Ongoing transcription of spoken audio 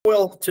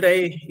Well,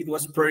 today it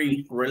was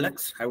pretty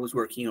relaxed. I was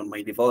working on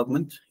my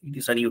development. It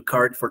is a new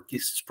card for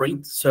this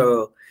sprint,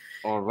 so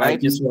All I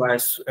right. just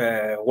was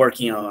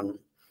working on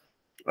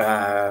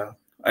uh,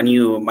 a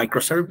new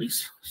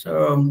microservice.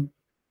 So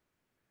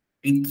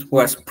it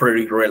was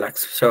pretty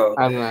relaxed. So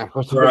And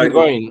how's right, it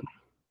going?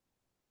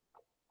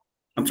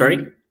 I'm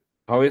sorry.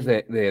 How is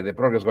the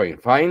progress going?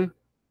 Fine?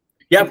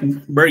 Yeah,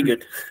 very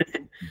good.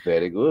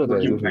 Very good.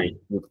 Very Working good. fine.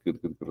 Good,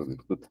 good, good, good,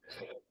 good, good.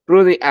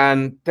 Rudy,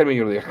 and tell me,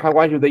 Rudy, how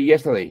was your day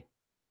yesterday?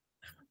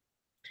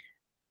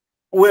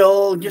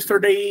 Well,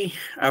 yesterday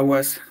I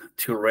was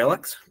too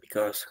relaxed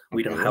because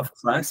we don't Okay. have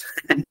class.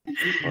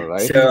 All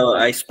right. So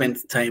I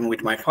spent time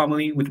with my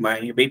family, with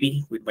my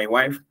baby, with my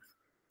wife,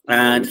 Very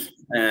and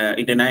good.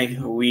 in the night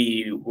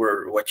we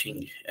were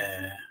watching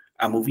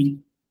a movie.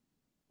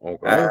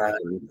 Okay.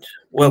 And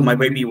well, my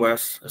baby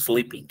was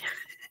sleeping.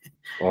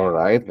 All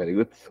right. Very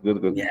good.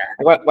 Good, good. Yeah.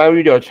 What are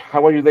you, George?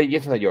 How was your day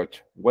yesterday,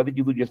 George? What did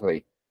you do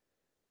yesterday?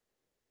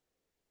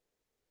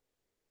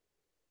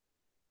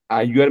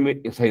 You are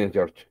in silence,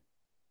 George.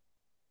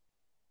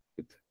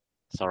 Good.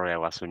 Sorry, I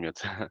was on mute.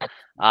 Yes.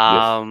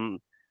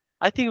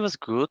 I think it was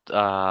good.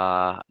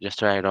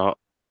 Yesterday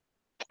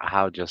I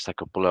had just a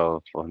couple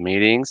of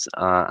meetings,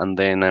 and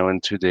then I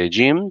went to the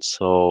gym.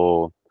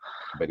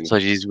 Very So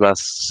good. it was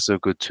so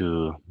good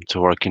to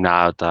working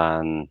out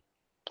and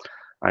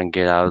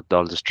get out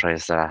all the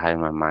stress that I had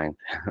in my mind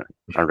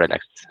and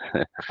relax.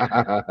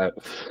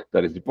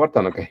 That is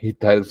important, okay?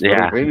 That is very,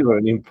 Yeah. really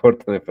very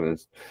important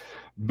difference.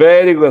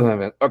 Very good, my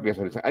friend. Okay,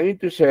 so listen, I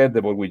need to share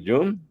the board with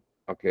you,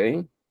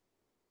 okay?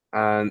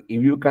 And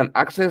if you can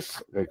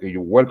access, okay,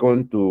 you're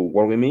welcome to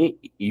work with me.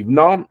 If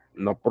not,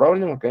 no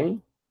problem, okay?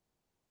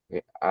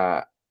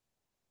 Okay,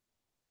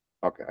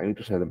 okay, I need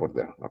to send the board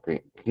there,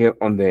 okay? Here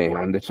on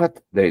the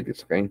chat, there it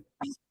is, okay?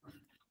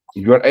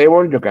 If you are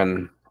able, you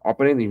can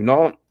open it. If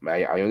not,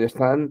 I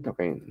understand,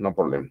 okay, no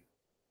problem.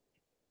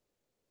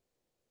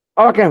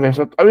 Okay, okay,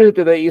 so obviously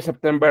today is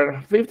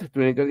September 5th,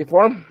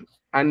 2024,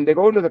 and the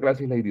goal of the class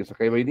is like this,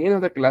 okay? By the end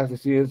of the class, the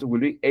students will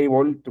be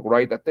able to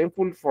write a 10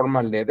 full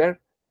formal letter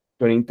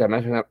to an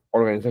international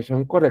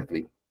organization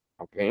correctly,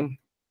 okay?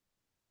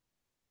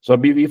 So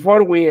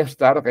before we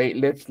start, okay,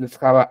 let's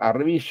have a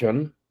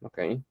revision,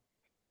 okay,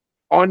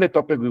 on the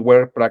topic we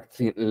were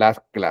practicing last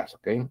class,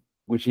 okay,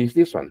 which is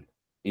this one,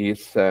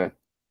 is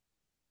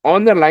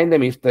underline the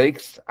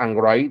mistakes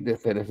and write the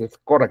sentences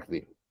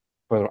correctly.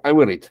 Well, I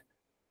will read.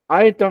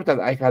 I thought that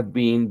I had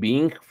been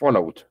being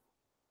followed.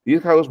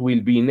 This house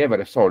will be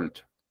never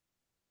sold.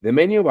 The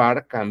menu bar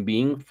can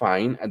be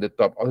found at the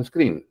top of the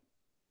screen.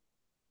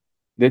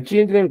 The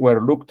children were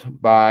looked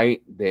by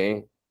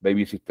the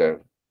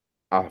babysitter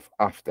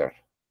after.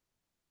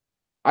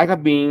 I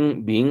have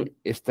been being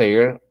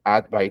stared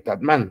at by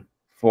that man.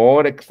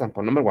 For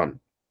example, number one,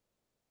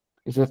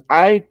 it says,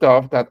 I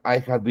thought that I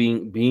had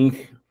been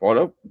being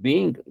followed.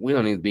 Being, we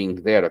don't need being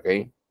there,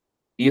 okay?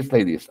 It's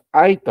like this.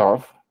 I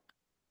thought,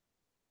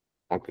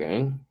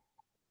 okay,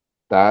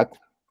 that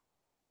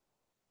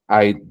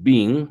I'd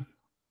been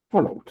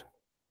followed.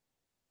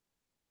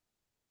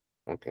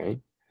 Okay.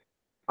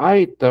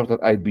 I thought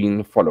that I'd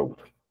been followed.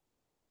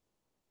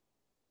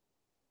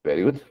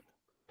 Very good.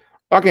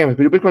 Okay, if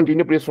you please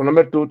continue, please, from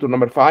number 2 to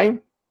number 5.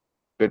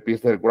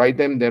 Please write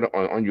them there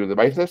on your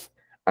devices,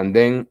 and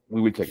then we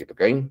will check it,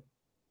 okay?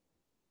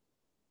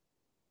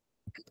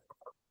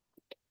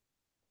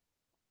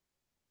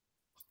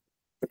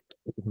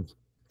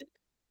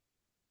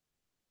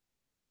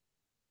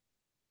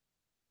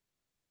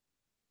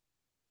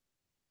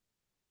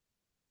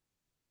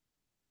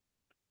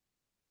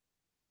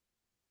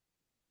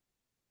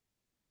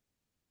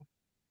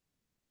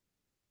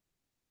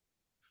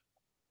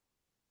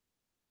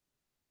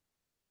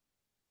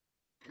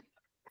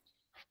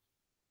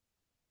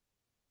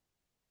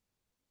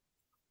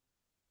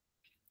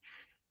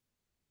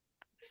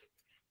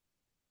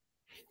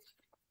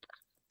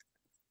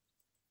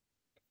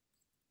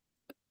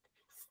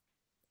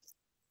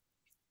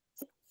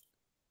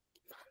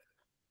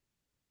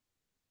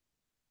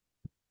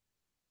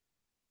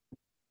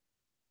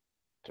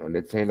 So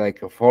let's say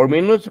like 4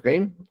 minutes,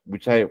 okay?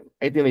 Which I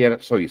think they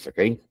are so easy,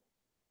 okay?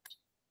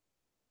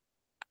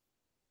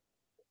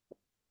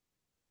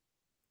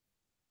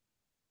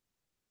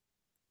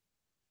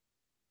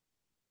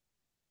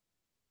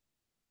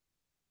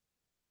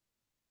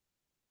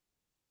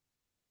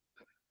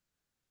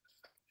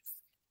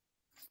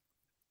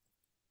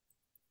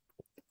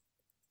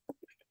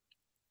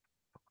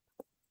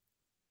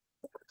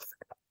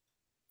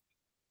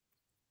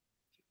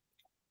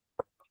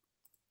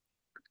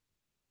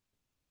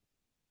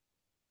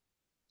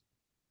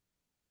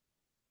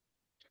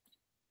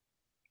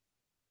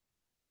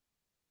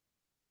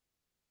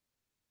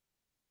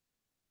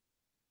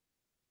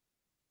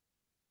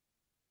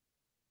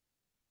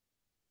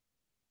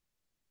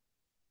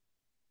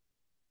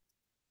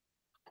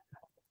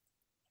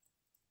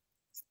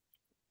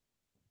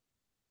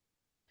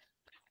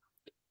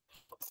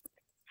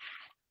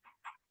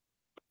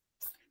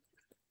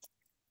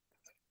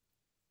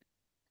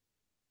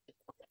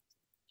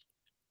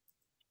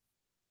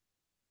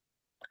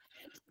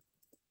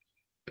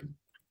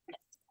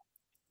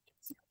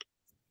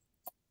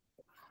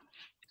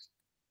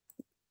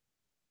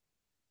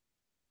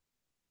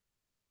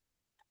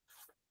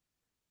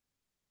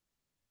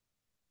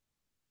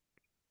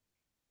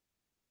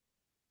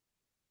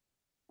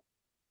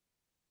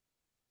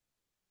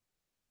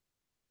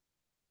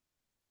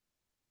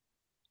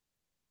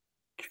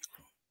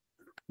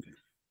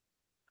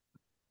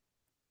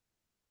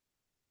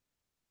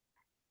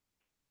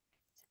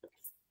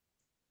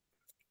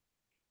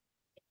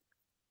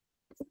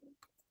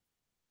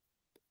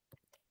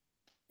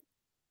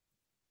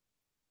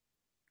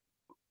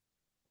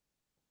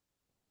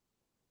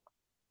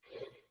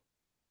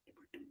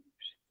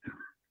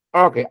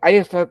 Okay,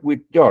 I start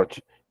with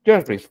George.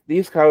 George, please.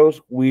 This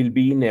house will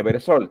be never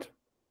sold.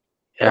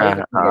 What is the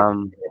Yeah,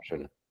 correct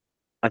option?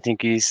 I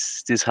think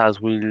is this house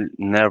will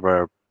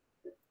never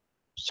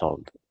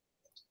sold.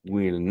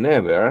 Will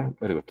never,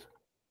 very good,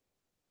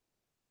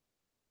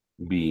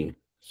 be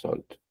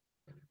sold.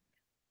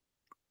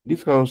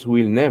 This house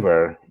will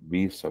never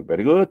be sold.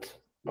 Very good.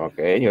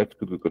 Okay, good,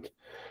 good, good, good.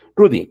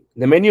 Rudy,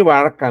 the menu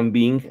bar can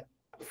be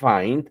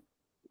found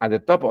at the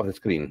top of the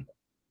screen.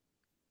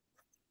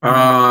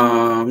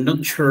 I'm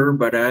not sure,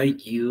 but I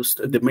used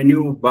the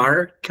menu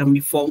bar can be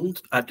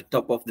found at the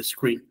top of the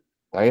screen.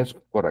 That is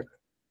correct.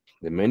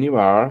 The menu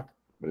bar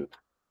very good,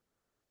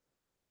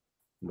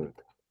 very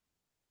good,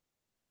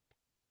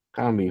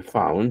 can be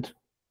found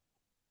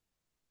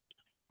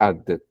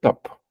at the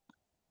top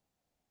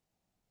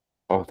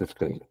of the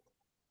screen.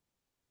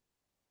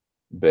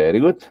 Very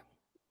good.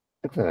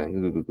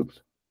 Excellent. Good, good, good.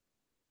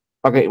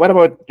 Okay, what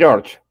about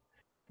George?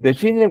 The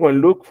children will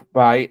look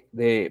by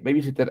the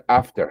babysitter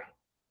after.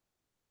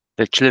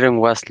 The children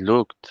was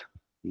looked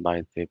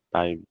by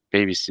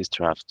baby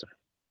sister after.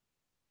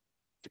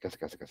 Casi,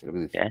 casi, casi. Look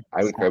at this. Yeah.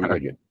 I will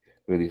help you.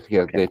 Look at this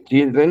here. Okay. The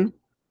children,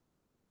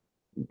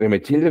 the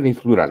children is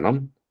plural, no?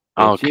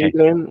 The Okay.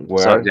 children So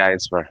were yeah,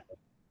 it's where.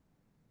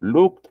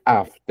 looked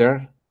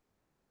after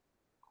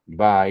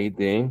by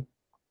the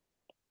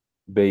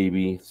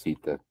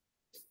babysitter.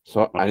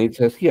 So, and Okay. it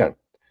says here,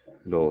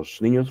 los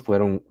niños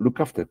fueron look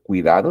after,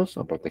 cuidados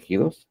o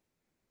protegidos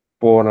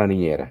por la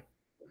niñera.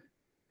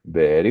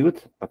 Very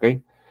good.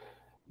 Okay.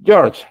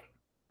 George,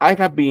 I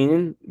have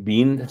been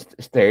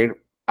stared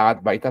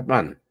at by that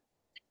man.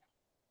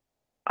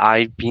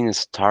 I've been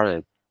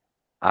started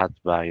at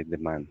by the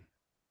man.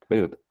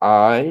 Very good.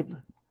 I've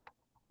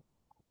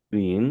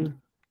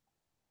been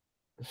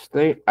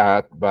stared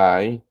at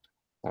by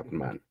that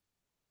man.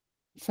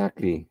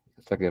 Exactly.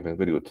 Exactly.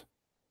 Very good.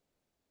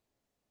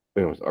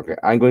 Very good. Okay.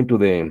 I'm going to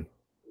the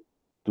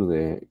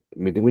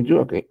meeting with you.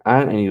 Okay.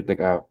 And I need to take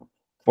a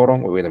photo.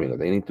 Wait a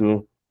minute. I need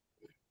to.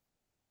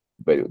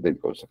 Very good. There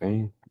it goes.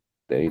 Okay.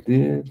 There it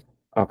is.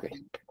 Okay.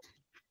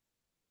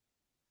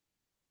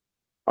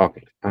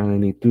 Okay. And I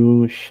need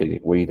to share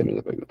it. Wait a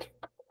minute. Very good.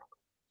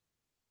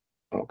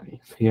 Okay.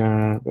 It's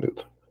here. Very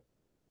good.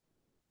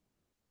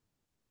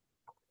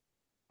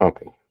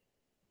 Okay.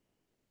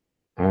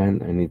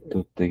 And I need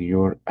to take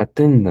your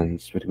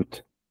attendance. Very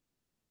good.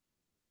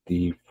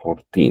 The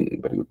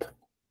 14. Very good.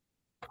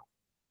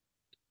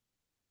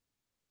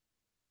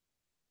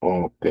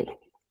 Okay.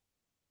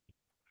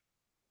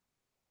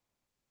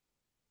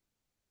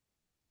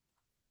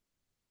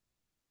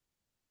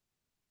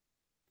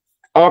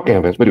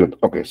 Okay, that's very good.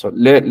 Okay, so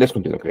let's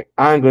continue. Okay,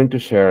 I'm going to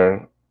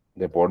share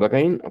the board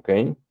again.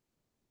 Okay, and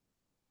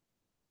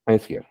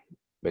it's here.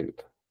 Very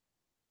good.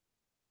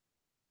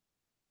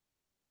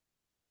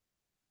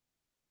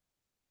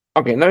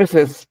 Okay, now it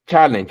says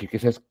challenge.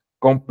 It says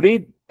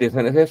complete the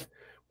sentences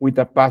with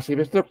a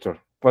passive structure.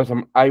 For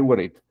example, I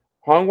worried.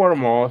 Homework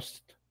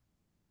must.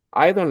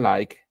 I don't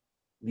like.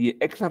 The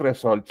exam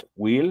results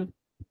will.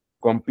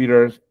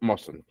 Computers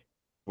mustn't.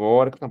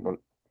 For example,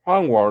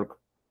 homework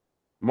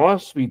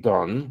must be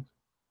done.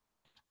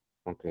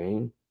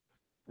 Okay,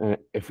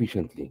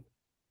 efficiently.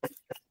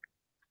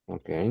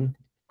 Okay,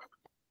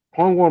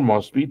 homework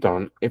must be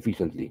done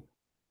efficiently.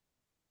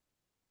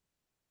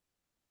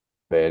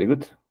 Very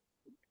good.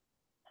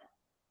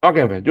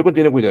 Okay, friends, you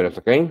continue with the rest,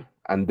 okay?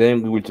 And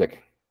then we will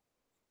check.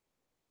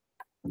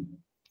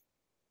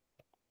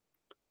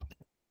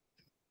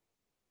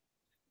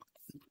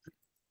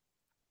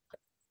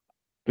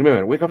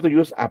 Remember, we have to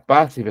use a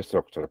passive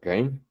structure,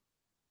 okay?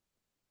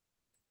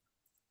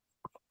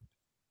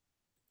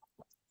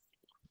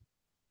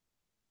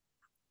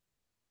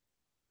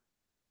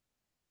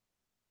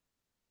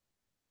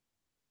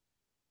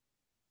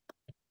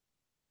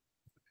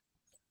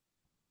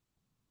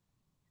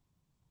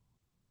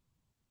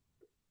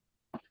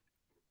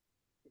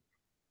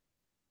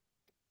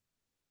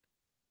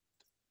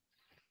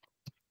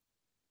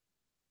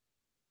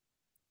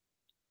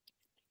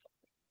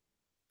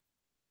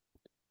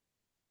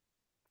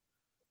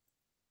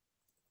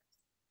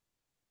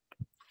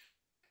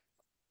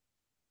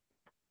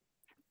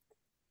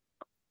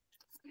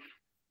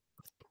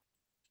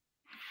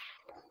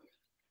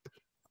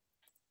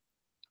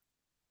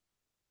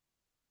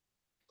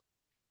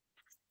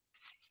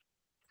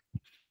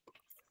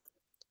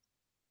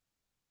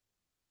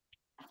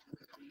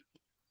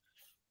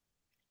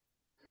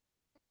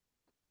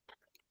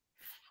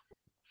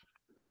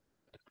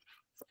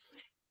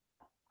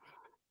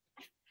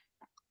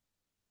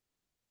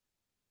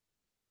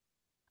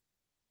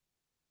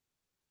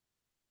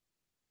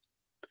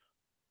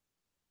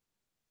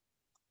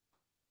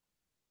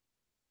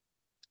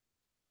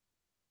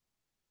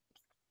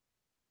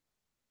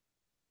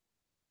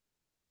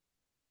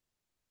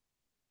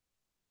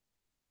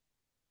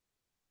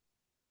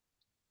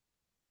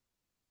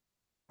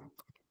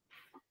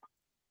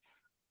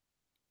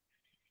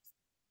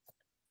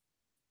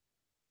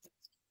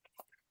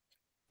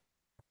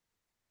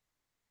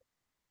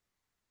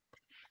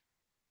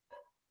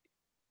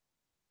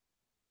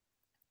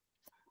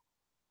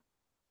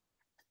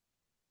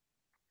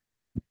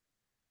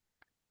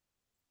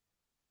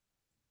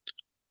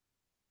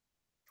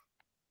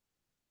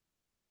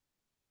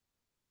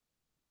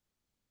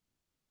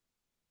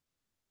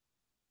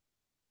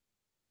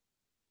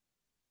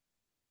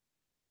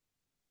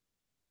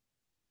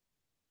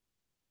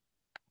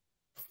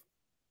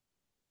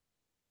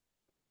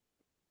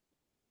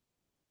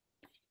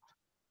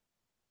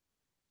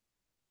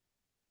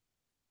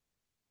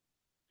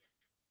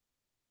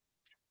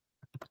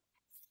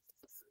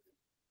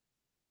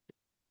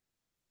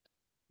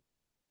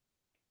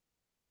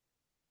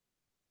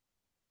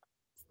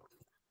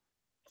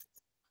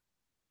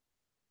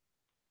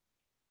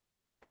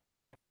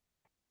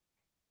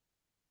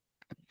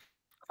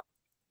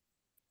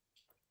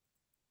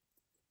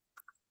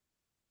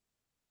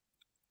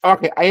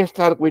 Okay, I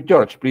start with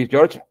George. Please,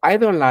 George. I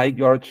don't like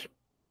George.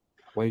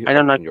 What is your I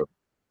don't like option, George?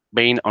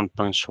 being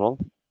unpunctual.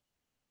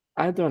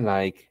 I don't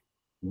like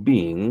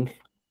being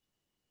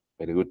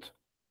very good.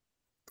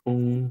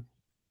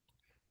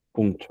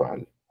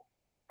 Punctual.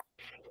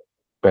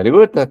 Very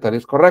good. That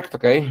is correct.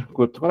 Okay,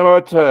 good. What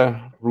about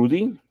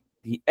Rudy?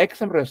 The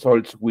exam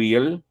results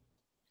The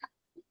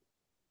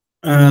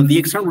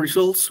exam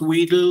results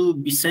will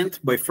be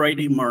sent by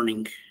Friday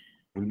morning.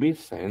 will be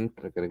sent.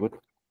 Very good.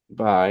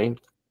 By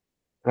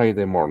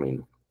Friday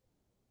morning.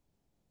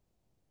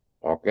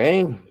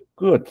 Okay,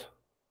 good.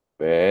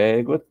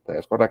 Very good.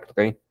 That's correct.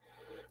 Okay.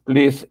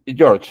 Please,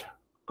 George.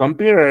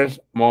 Computers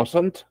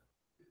mustn't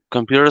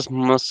Computers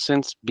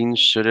mustn't be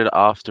shut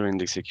off during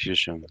the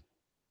execution.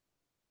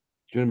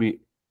 shouldn't be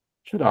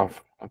shut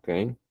off.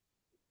 Okay.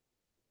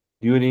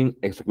 During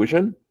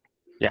execution.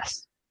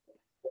 Yes.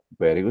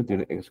 Very good.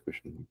 During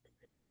execution.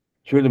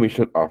 Shouldn't be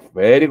shut off.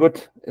 Very good.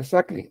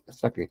 Exactly.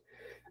 Exactly.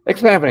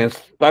 Excellent, friends.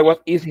 That was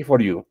easy for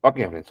you.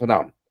 Okay, friends. So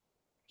now,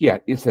 here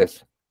it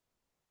says,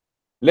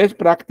 let's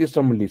practice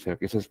some listening.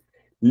 Okay, it says,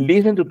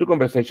 listen to two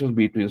conversations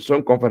between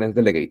some conference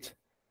delegates.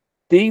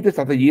 Take the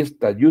strategies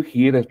that you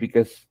hear the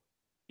speakers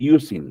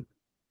using.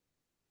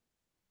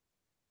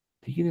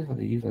 Take the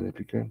strategies that the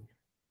speaker.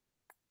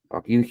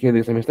 Okay, here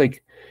there's a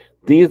mistake.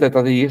 These the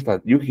strategies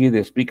that you hear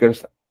the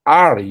speakers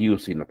are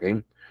using.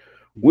 Okay,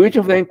 which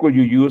of them could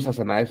you use as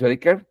an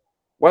icebreaker?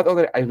 What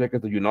other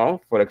icebreakers do you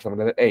know? For example,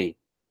 letter A,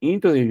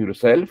 introduce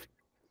yourself.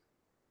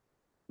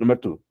 Number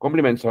two,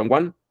 compliment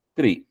someone.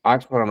 Three,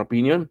 ask for an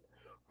opinion.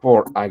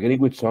 Four, agree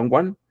with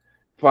someone.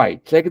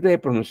 Five, check the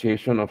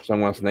pronunciation of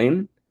someone's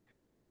name.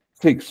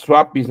 Six,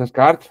 swap business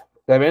cards.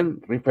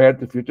 Seven, refer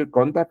to future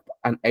contact.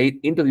 And eight,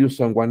 introduce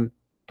someone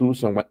to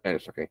someone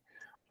else. Okay.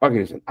 Okay,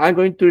 listen. I'm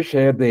going to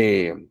share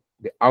the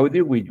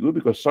audio with you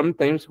because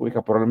sometimes we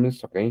have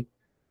problems, okay?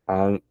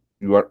 And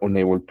you are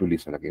unable to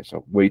listen. Okay,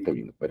 so wait a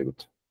minute. Very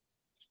good.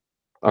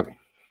 Okay.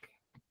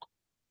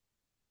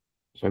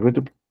 So I'm going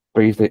to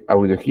paste the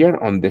audio here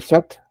on the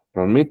chat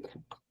from Meet.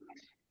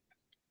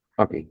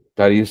 Okay,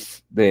 that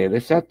is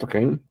the chat.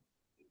 Okay.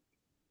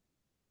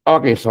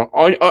 Okay, so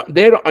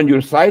there on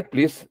your side,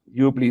 please,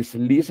 you please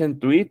listen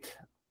to it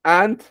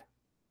and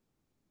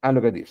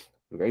look at this.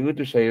 Okay, I'm going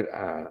to share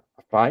a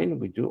file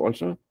with you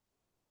also.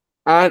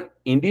 And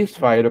in this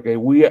file, okay,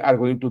 we are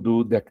going to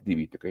do the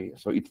activity. Okay,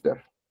 so it's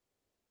there.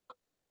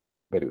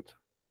 Very good.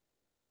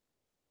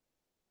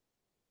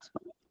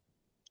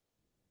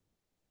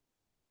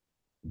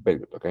 Very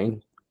good. Okay.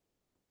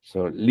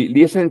 So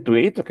listen to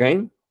it.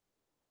 Okay,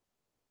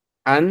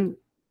 and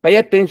pay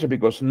attention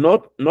because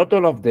not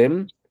all of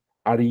them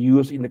are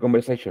used in the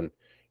conversation.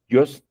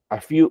 Just a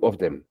few of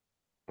them.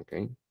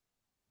 Okay.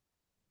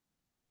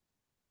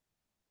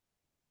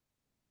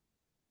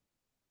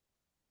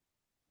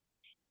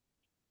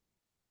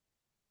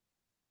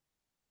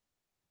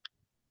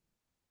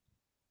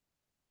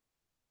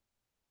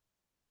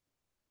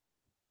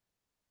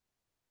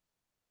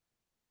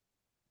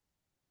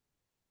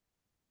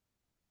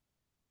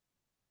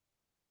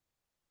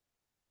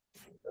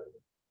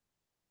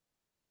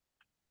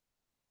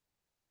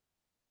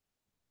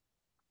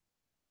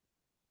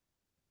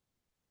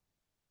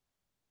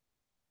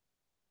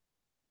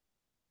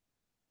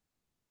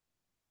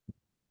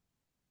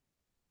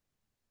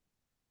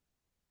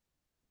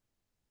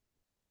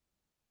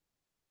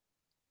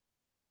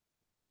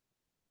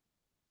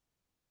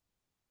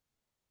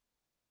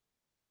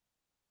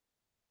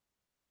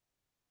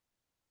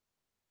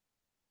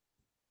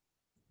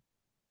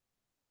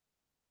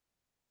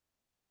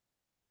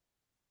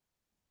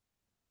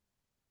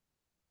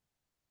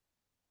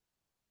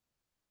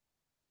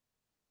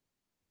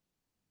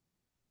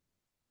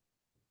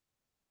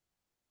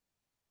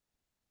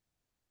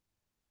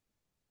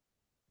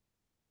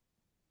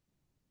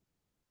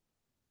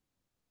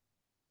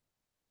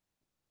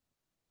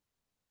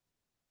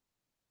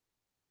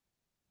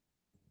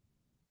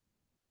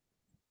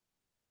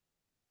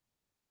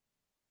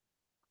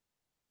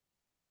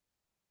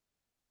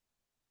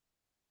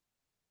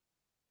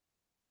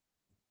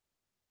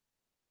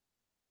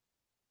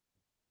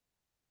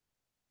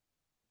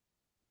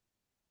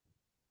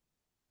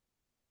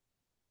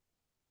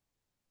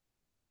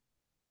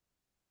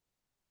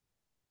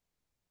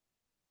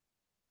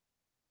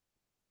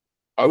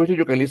 Obviously,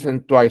 you can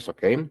listen twice.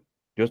 Okay,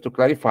 just to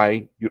clarify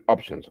your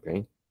options.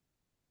 Okay.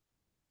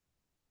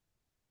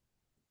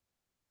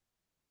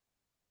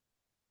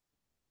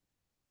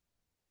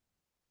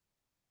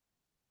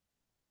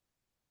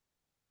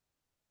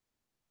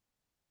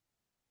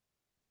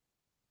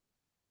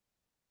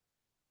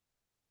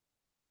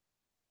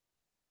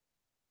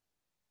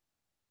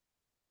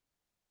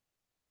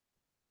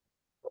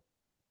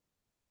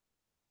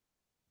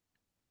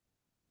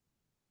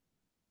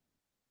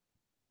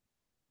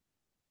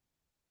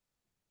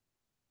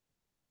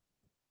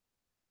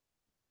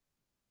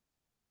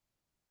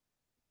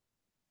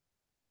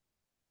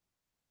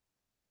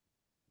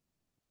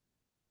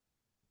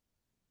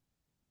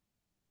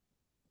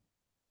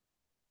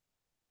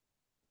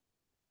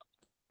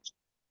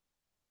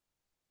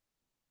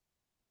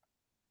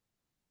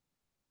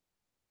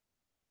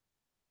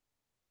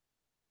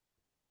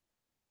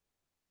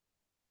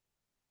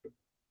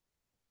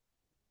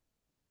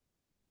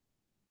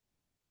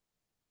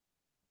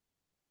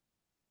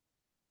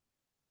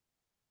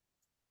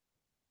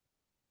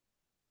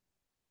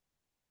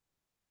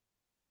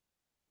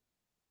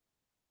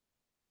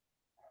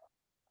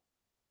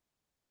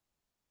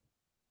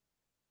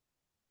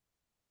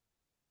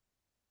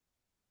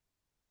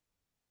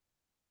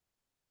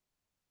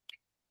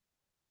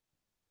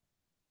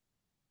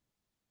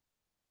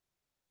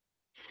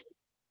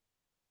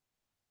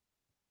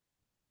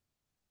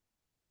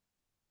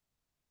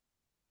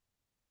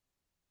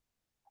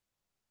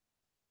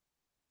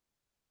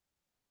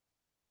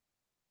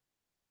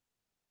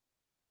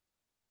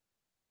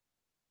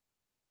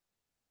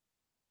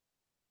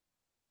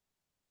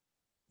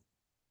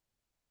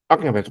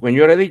 Okay, friends, when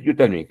you're ready, you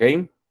tell me,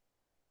 okay?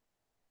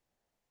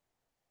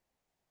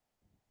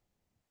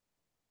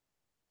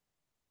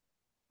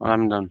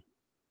 I'm done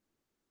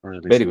Very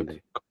releasing good.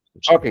 the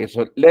conversation. Okay,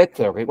 so let's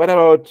say, okay, what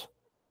about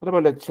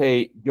let's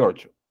say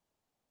George?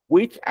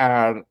 Which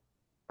are,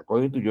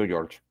 according to you,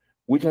 George,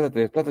 which are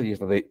the strategies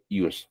that they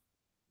use?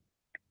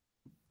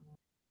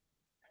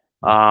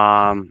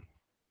 Um,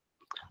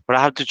 but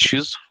I have to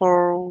choose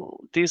for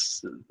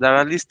this that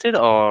I listed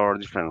or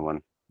different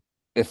one.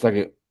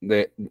 Exactly,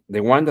 the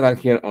one that are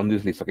here on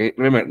this list, okay?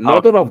 Remember, Oh,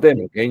 not all of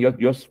them, okay?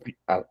 Just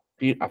a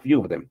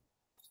few of them.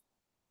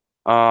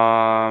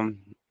 um,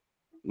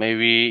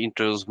 maybe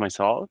introduce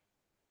myself.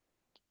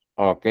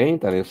 Okay,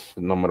 that is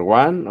number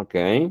one,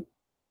 okay?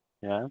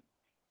 Yeah.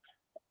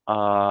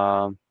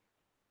 Um,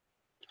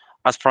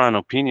 ask for an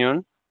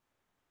opinion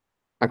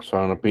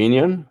Actual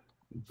opinion,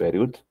 very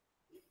good,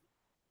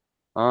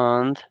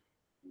 and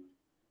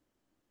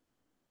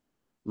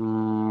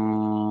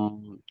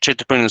check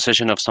the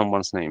pronunciation of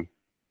someone's name.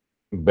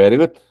 very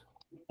good,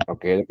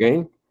 okay,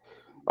 okay.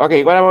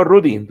 Okay, what about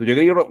Rudy? Do you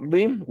agree,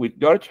 Rudy, with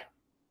George?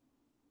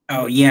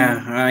 Oh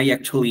yeah, I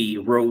actually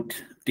wrote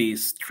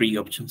these three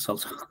options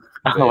also.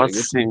 Very What's good.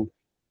 the same?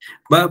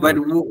 But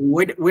Very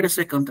wait a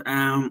second.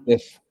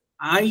 Yes.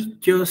 I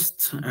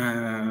just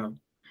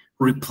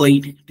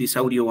replayed this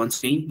audio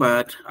once again,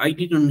 but I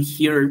didn't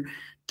hear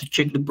to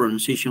check the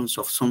pronunciations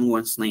of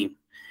someone's name.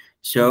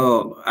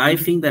 So I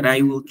think that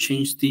I will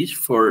change this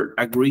for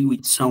agree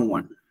with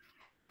someone.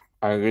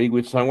 I agree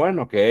with someone,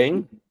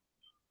 okay.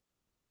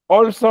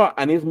 Also,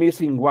 and it's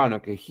missing one,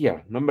 okay,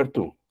 here, number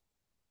two,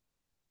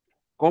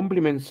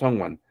 compliment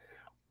someone.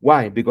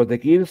 Why? Because the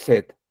kid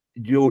said,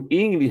 your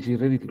English is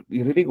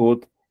really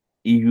good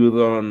if you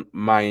don't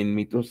mind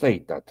me to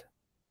say that,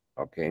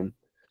 okay.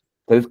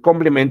 So it's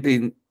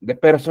complimenting the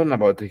person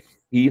about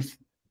his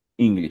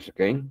English,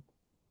 okay.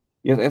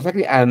 Yes,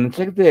 exactly, and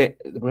check the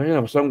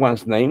pronunciation of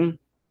someone's name.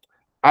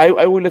 I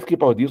will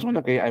skip out this one,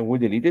 okay, I will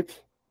delete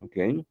it,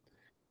 okay.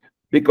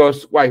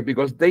 Because why?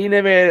 Because they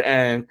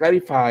never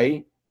clarify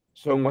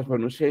someone's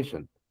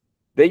pronunciation.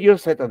 They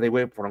just said that they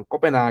were from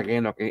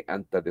Copenhagen, okay,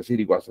 and that the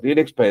city was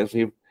really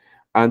expensive,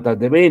 and that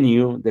the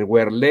venue there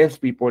were less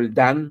people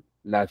than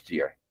last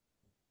year.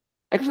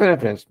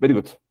 Excellent, friends. Very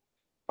good.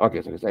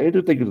 Okay, so I need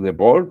to take you to the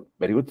board.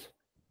 Very good.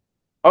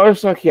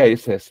 Also, here it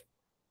says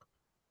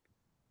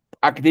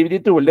activity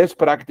to let's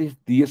practice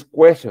these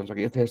questions.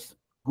 Okay, it says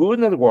good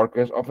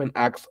networkers often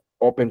ask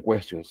open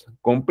questions.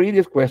 Complete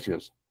these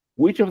questions.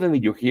 Which of them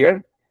did you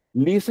hear?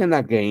 Listen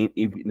again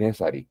if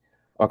necessary.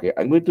 Okay,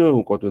 I'm going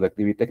to go to the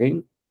activity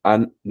again,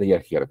 and they are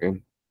here.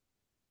 Okay.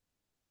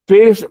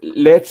 First,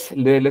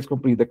 let's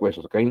complete the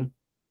questions. Okay.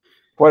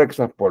 For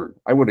example,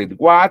 I will read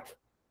what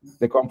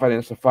the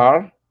conference so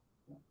far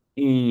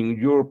in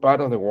your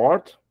part of the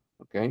world.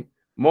 Okay.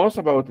 Most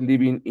about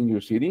living in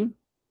your city.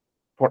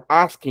 For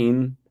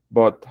asking,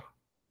 but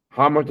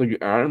how much do you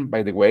earn?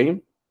 By the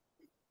way,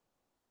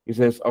 it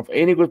says, of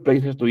any good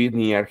places to eat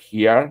near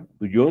here,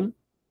 do you?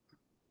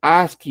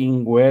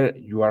 Asking where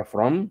you are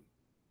from.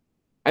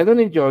 I don't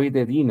enjoy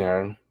the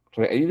dinner.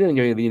 Sorry, I didn't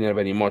enjoy the dinner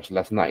very much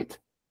last night.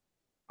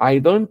 I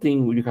don't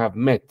think you have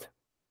met.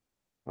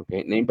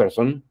 Okay, name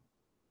person.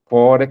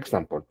 For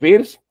example,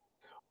 first,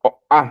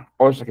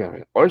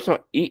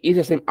 also, it's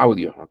the same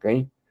audio.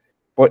 Okay,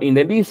 but in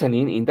the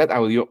listening, in that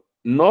audio,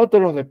 not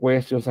all of the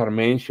questions are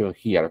mentioned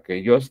here.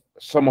 Okay, just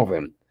some of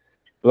them.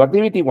 So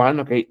activity one,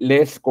 okay,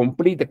 let's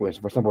complete the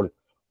question. For example,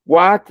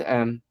 what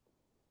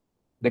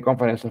the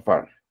conference so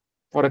far?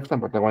 For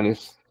example, the one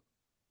is,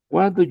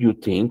 what do you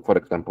think, for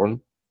example,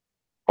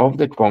 of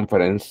the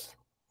conference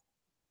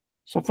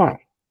so far?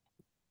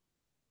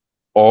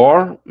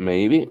 Or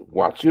maybe,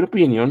 what's your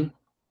opinion?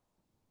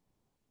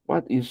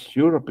 What is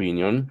your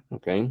opinion,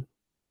 okay,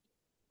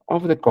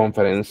 of the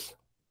conference,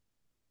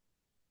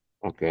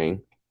 okay,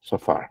 so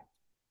far?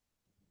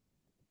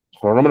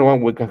 For number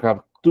one, we can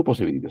have two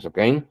possibilities,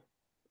 okay?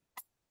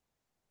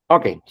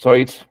 Okay, so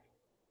it's,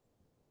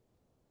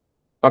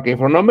 okay,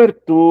 for number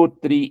two,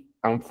 three,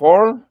 and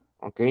four,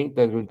 okay,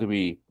 that's going to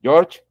be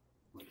George.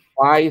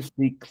 Five,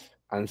 six,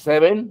 and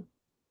seven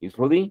is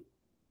Rudy.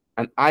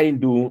 And I'll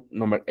do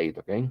number eight,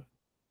 okay?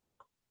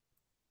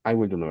 I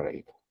will do number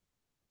eight.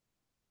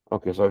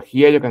 Okay, so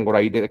here you can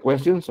write the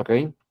questions,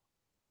 okay?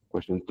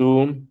 Question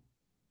two,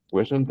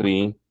 question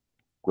three,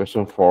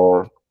 question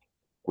four,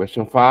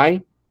 question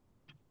five,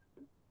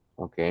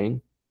 okay?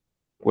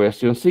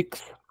 Question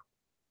six,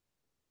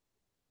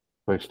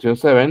 question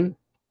seven,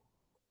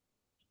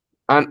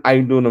 and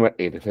I'll do number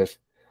eight. It says,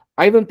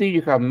 I don't think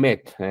you have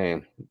met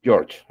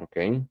George,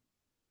 okay?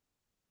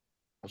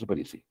 That's super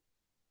easy.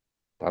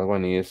 That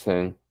one is,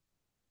 I'm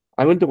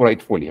going to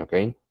write fully,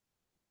 okay?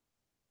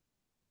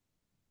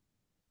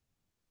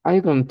 I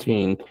don't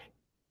think,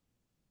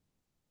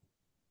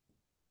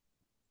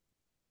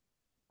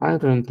 I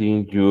don't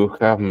think you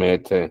have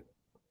met,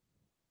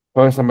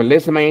 for example,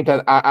 let's imagine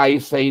that I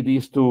say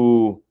this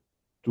to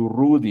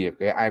Rudy,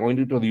 okay? I'm going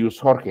to introduce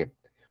Jorge.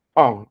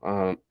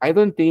 Oh, I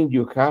don't think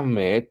you have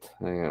met,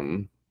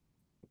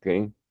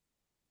 okay,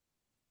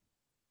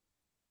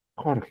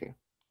 Jorge.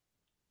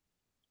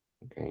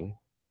 Okay.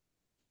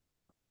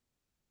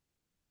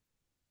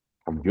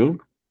 Have you?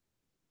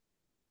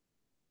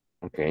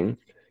 Okay.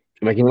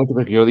 Imagínate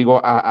que yo digo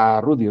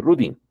a Rudy,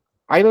 Rudy,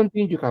 I don't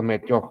think you have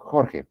met your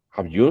Jorge.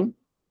 Have you?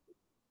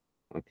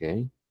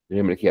 Okay.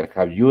 Remember here,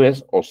 have you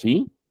is o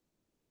sí?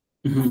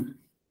 Mhm.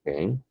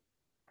 Okay.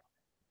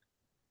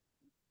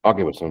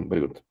 Okay, so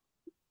very good.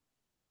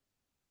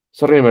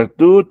 So remember,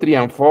 2, 3,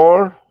 and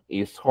 4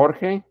 is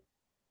Jorge.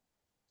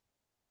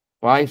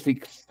 5,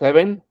 6,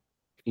 7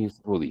 is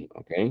Rudy.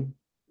 Okay.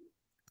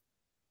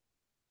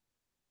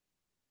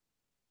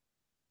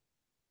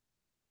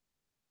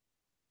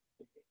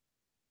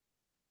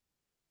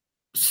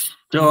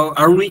 So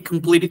are we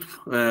completed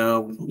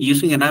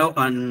using an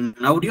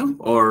audio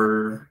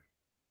or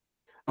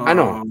I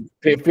know. um,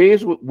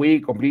 First, we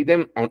complete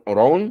them on our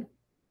own,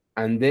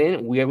 and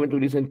then we are going to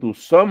listen to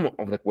some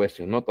of the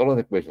questions, not all of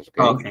the questions.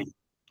 Okay. okay.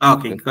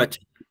 Okay, Yes. gotcha.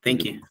 Very Thank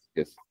good. you.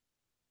 Yes.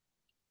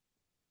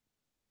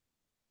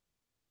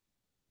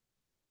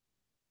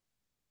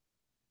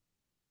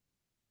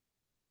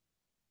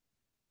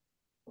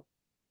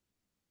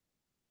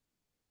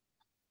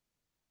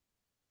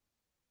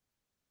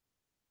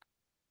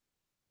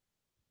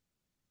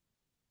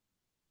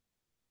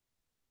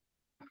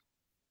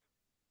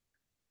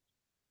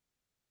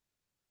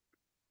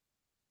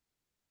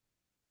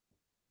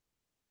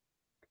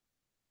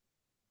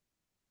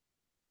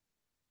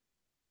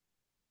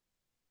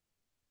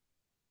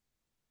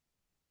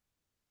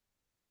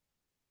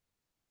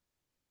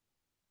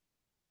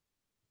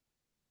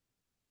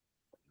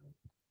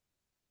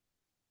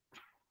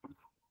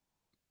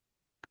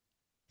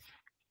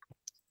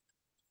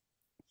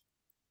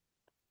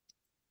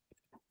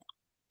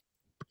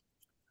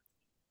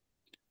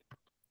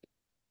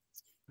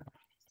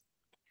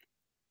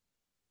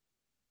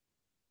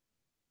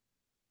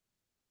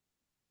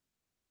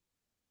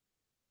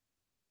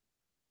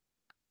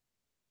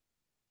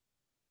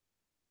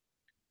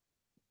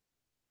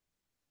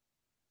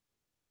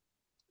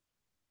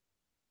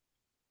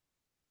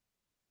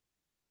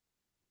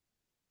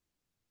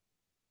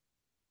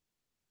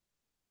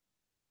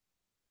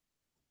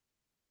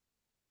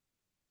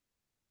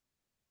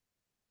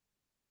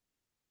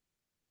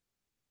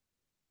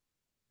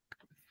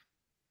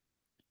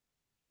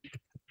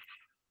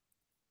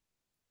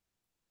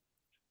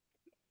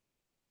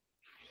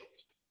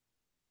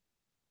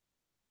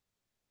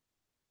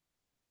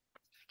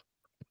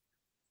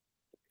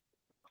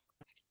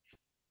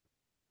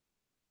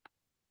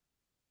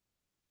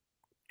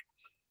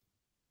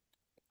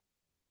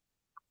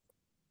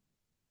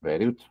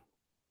 Very good.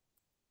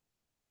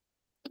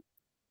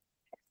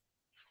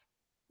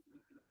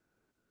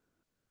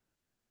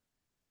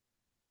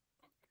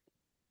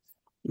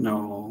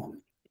 No,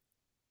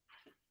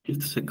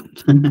 just a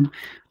second.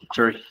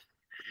 Sorry.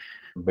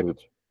 Very good.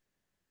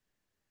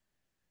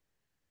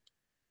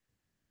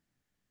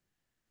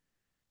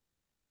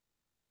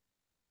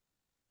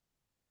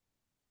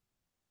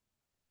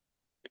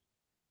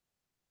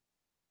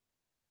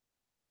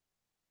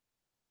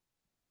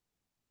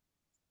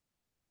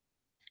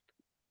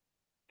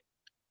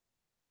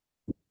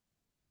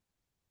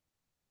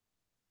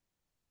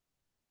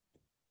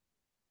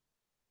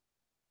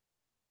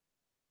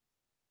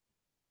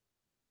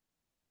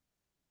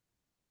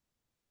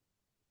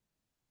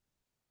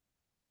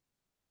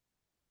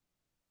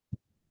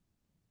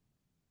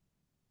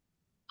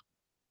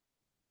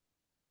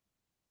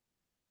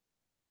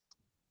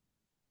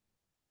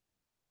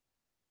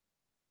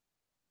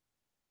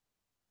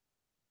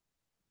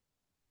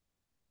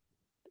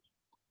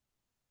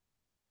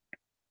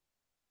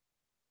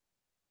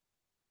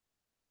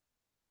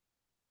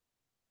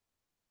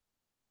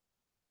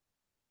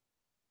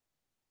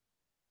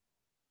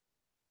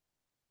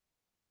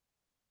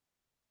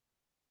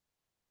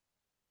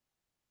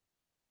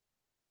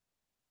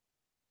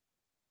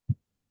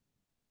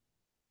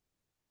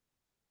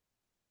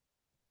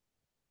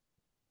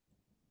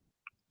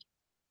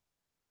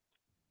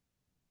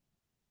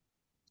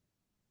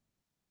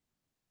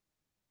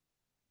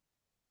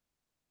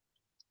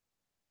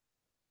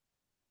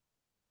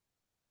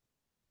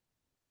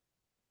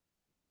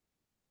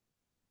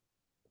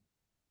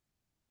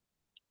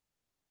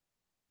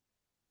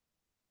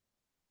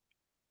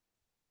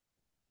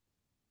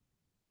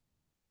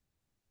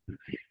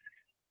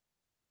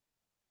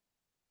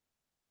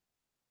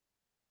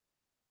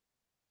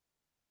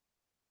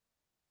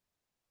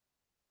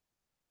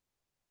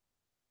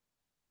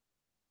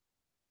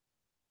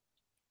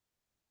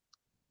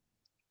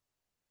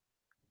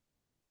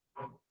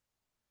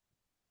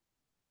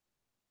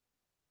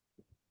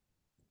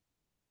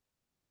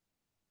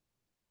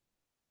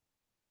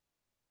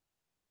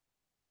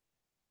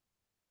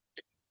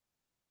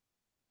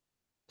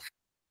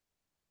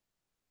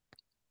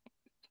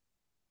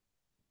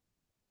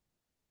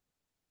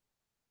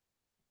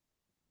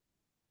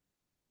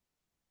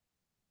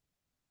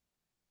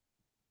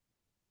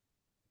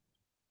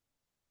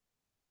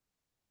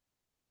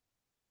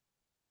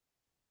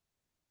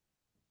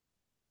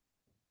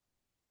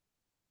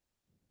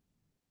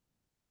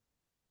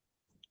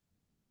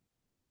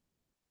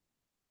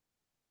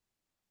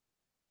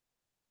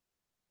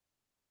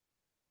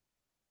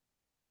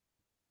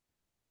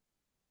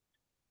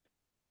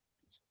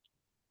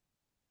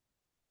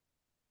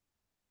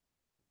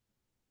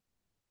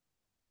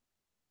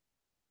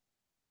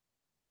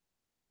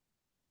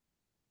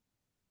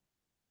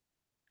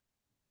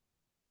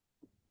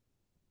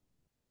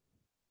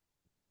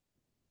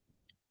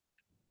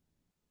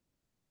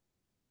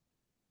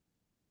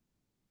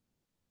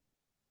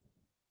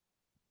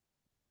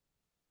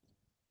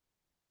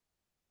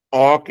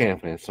 Okay,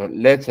 friends. So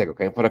let's check.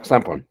 Okay, for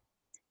example,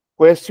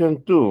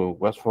 question two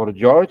was for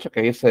George.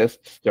 Okay, it says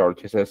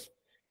George. It says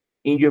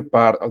in your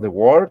part of the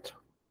world.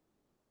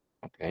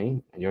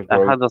 Okay, and George I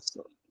wrote. had those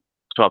two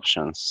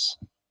options.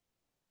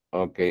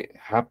 Okay,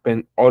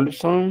 happen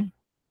also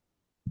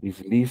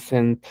is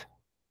listened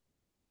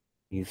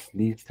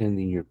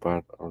in your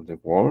part of the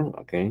world.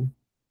 Okay,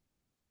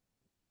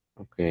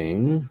 okay.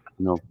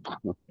 Nope.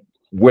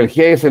 Well,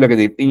 here is look at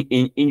it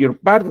in your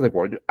part of the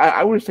world.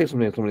 I will say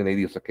something like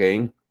this.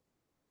 Okay,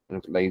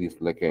 like this,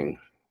 like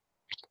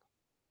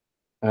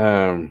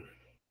um,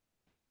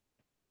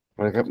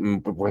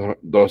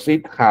 does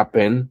it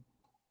happen?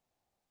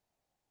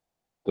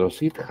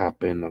 Does it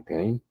happen?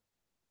 Okay,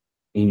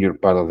 in your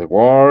part of the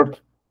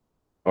world,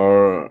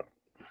 or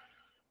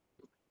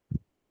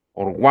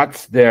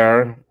what's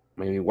there?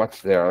 Maybe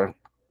what's there?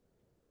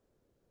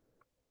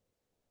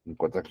 In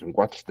quotation,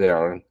 what's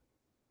there?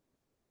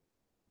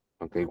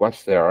 Okay,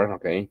 what's there?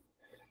 Okay,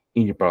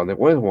 in your part of the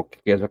world,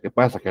 ¿qué es lo que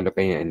pasa? ¿Qué es lo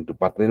que hay en tu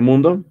parte del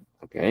mundo?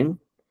 Okay.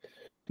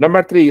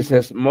 Number three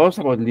says most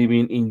about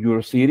living in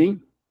your city.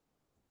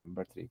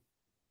 Number three.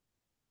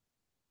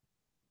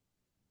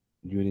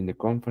 During the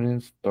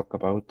conference, talk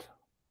about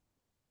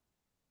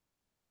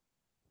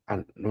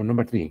and no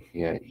number three.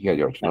 Here,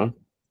 George, no?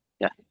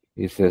 Yeah.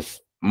 It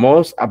says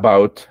most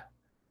about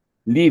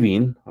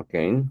living,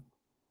 okay,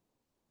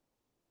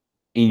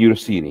 in your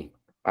city.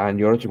 And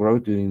George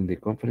wrote during the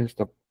conference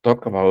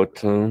talk about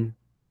during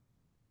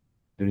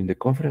the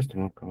conference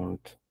talk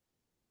about.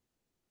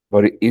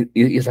 But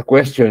it's a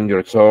question,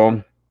 George.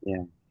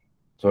 Yeah.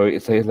 So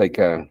it says like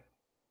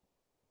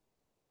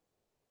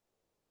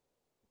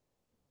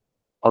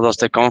Oh, does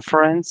the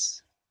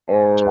conference?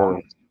 or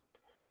Talk.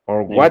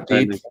 Maybe what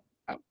try did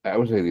to. I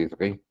would say this,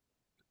 okay?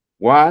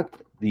 What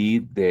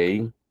did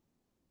they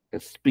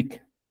speak?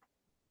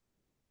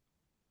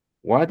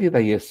 What did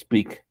they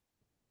speak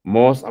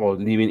most about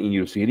living in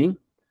your city?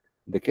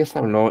 ¿De qué se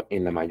habló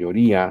en la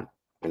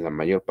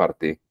mayor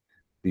parte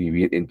de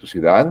vivir en tu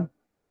ciudad?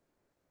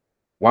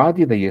 What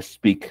did they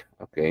speak?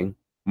 Okay.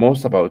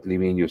 Most about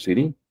living in your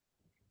city.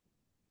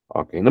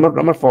 Okay.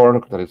 Number four,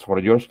 that is for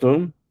yours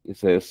too. It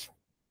says,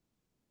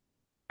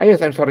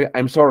 yes, I'm sorry.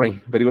 I'm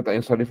sorry. Very good.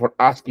 I'm sorry for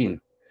asking.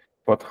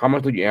 But how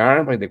much do you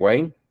earn, by the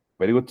way?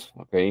 Very good.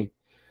 Okay.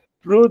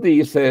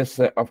 Rudy says,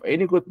 of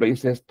any good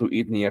places to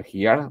eat near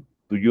here,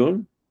 do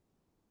you?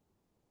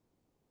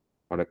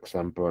 For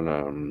example,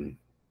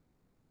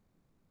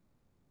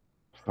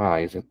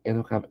 I said, I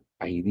don't have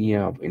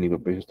idea of any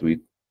good places to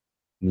eat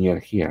near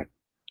here.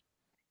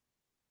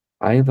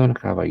 I don't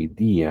have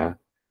idea.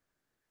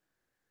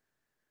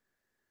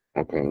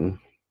 Okay.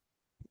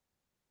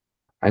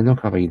 I don't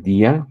have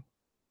idea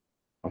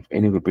of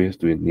any good places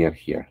to eat near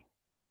here.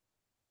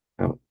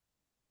 Have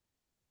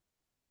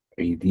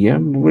idea?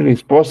 Really,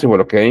 it's possible,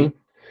 okay?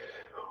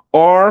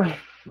 Or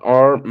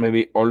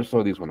maybe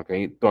also this one,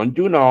 okay? Don't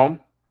you know?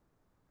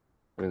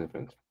 What is the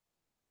difference?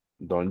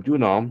 Don't you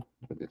know?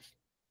 Look at this.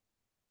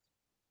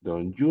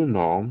 Don't you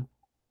know?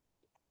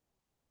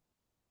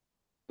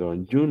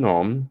 Don't you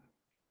know?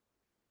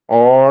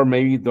 Or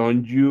maybe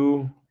don't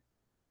you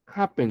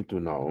happen to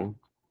know?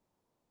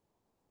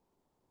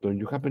 Don't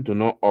you happen to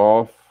know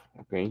of?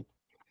 Okay.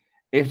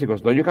 Es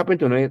chicos, don't you happen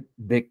to know?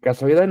 De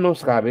casualidad no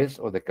sabes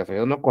o de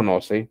casualidad no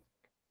conoce,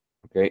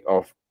 okay,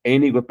 of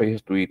any good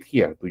places to eat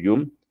here. Do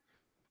you?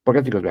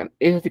 Porque chicos, vean,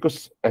 esos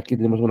chicos, aquí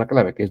tenemos una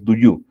clave que es do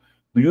you.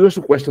 Do you es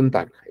un question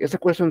tag. Ese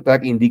question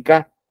tag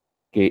indica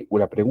que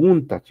una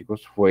pregunta,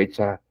 chicos, fue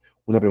hecha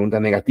una pregunta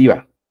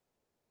negativa.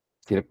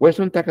 Si el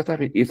question tag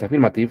is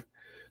affirmative,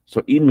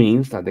 so it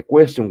means that the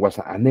question was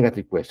a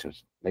negative question,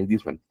 like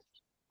this one.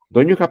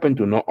 Don't you happen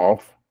to know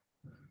of?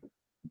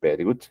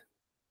 Very good.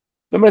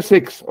 Number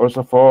six,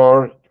 also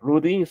for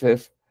Rudy,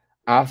 says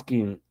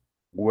asking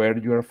where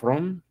you are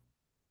from.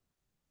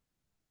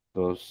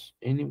 Does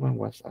anyone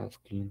was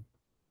asking?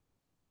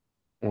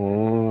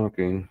 Oh,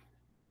 okay.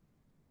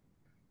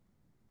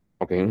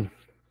 Okay.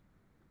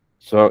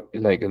 So,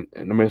 like,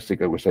 number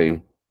six, I would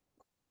say,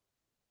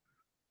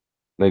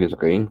 like this,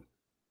 okay?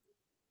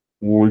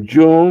 Would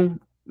you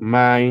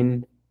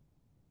mind,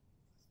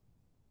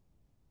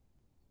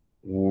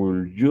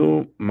 would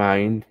you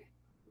mind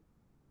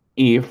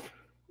if,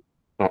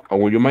 no, or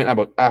would you mind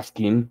about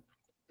asking,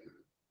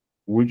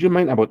 would you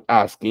mind about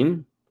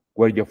asking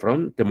where you're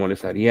from? ¿Te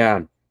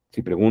molestaría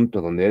si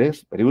pregunto dónde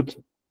eres? Very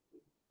good.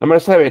 Number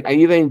seven, I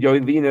didn't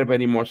enjoy dinner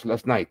very much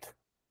last night.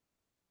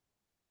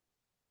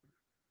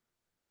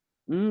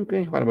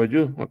 Okay, what about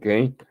you?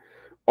 Okay.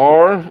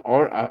 Or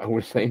I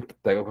would say,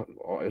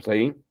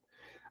 saying,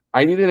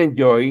 I didn't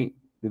enjoy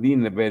the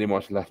dinner very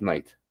much last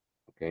night.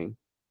 Okay.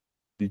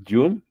 Did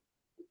you?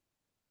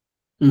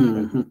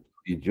 Mhm.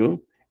 Did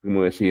you?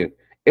 Como decir,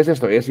 es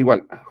esto, es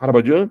igual. How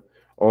about you?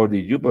 Or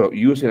did you? But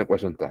using a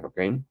question tag,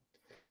 okay?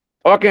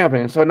 Okay, my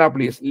friends. So now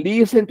please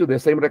listen to the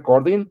same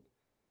recording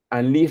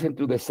and listen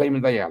to the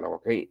same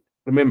dialogue, okay?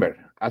 Remember,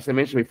 as I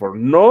mentioned before,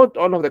 not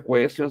all of the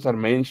questions are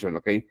mentioned,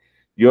 okay?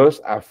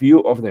 Just a few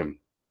of them,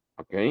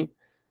 okay?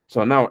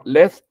 So now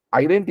let's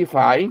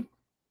identify,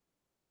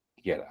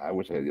 here, I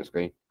will say this,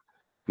 okay?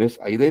 let's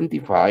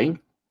identify,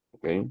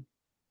 okay,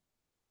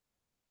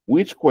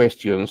 which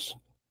questions,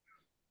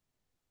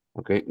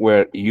 okay,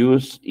 were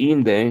used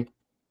in the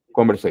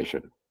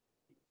conversation.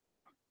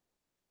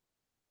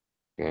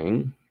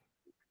 Okay.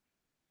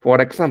 For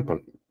example,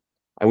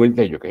 I will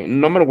tell you, okay,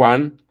 number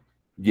one,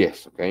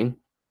 yes, okay.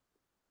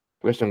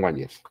 Question one,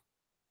 yes.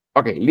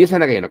 Okay,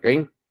 listen again,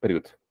 okay? Very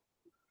good.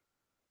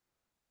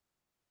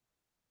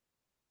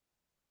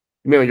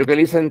 Remember, you can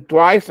listen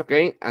twice,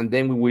 okay, and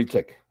then we will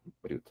check.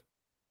 Very good.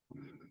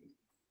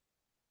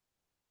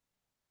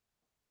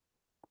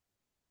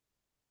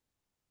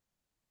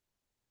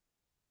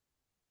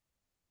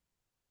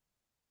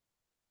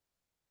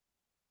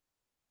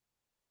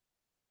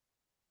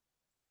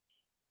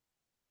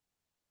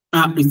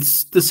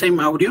 It's the same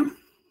audio.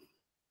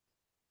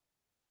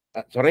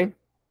 Sorry?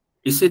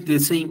 Is it the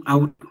same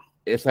audio?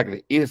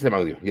 Exactly. It's the same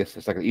audio. Yes,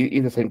 exactly.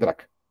 It's the same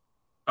track.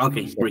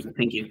 Okay, great. Exactly.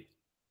 Thank you.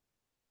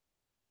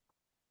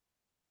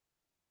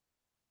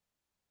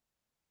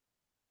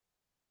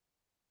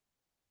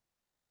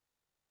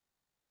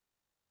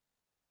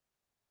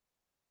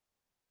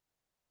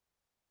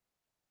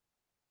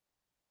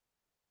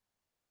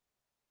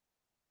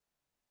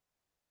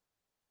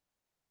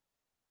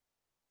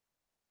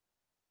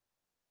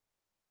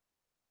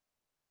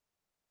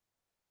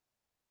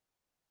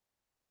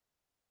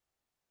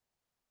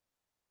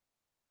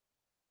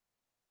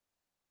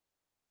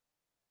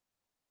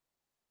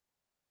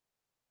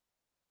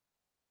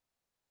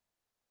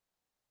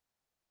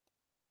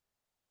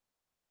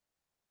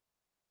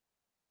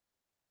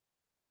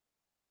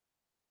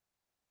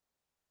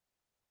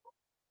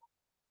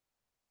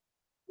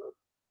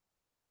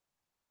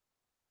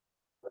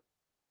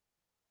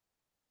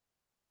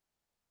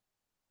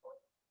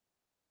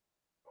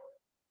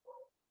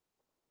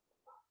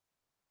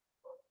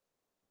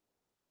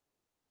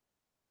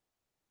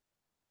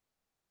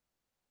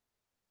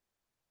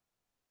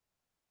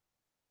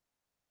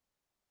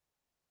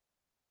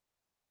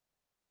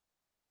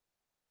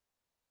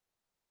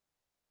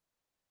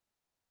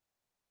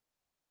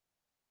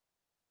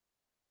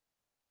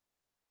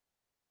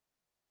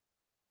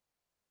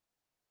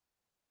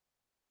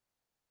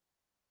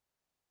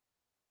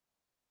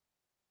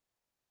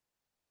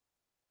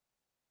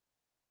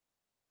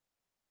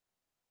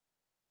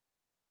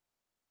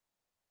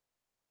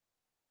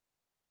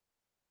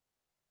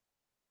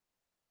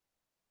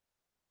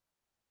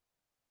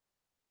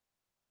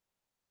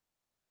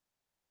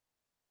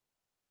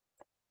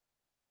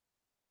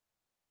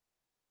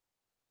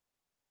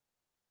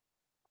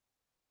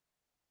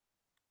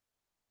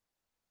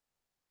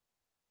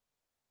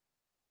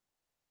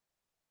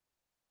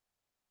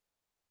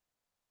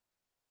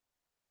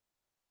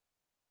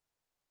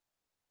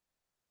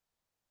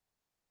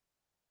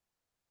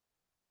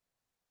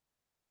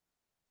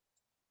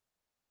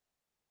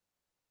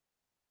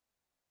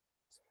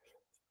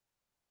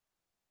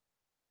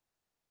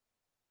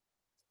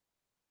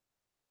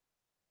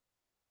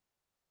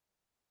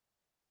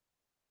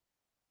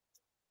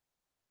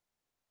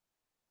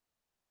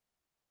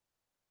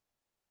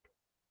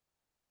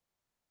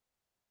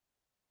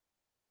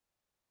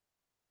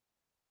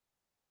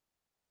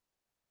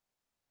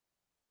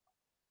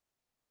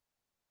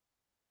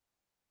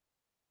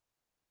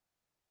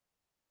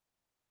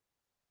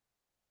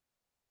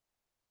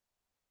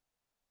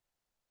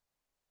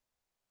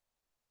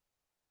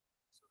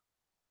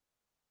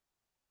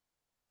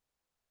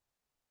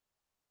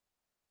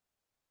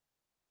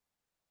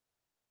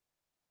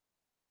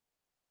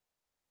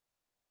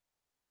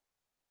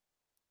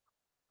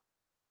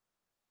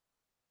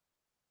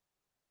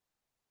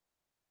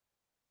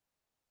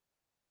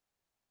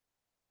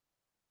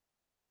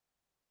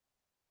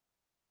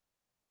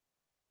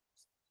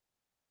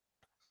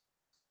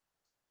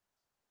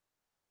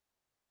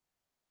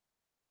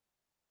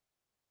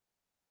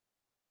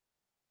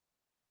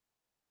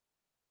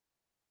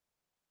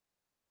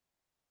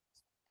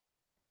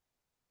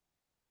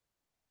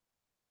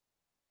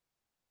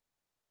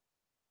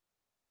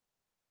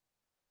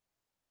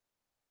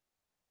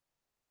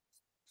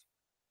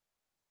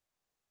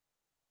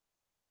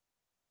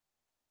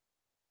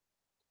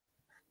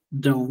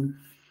 Don't.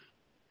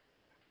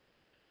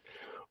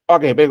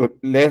 Okay, very good.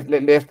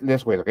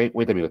 Let's wait, okay?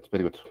 Wait a minute.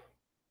 Very good.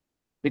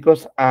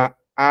 Because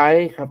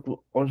I have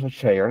to also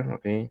share,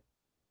 okay,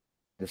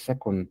 the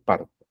second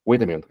part.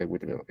 Wait a minute, okay,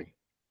 wait a minute, okay.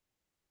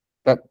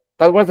 That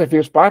that was the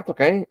first part,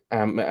 okay?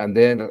 And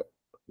then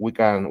we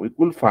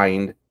could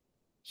find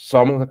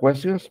some of the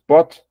questions,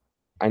 but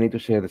I need to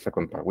share the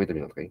second part. Wait a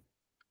minute, okay?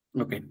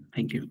 Okay,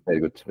 thank you.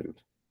 Very good, very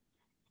good.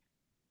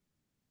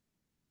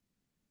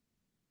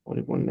 Why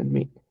it won't let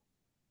me?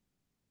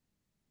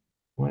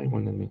 Why it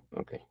won't let me?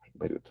 Okay,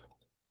 very good,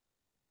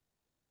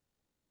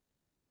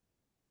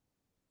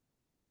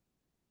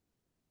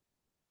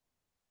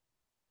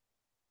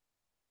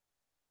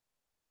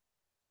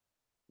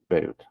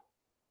 very good.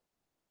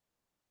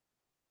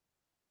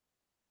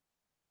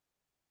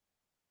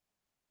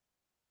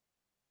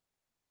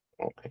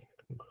 Okay,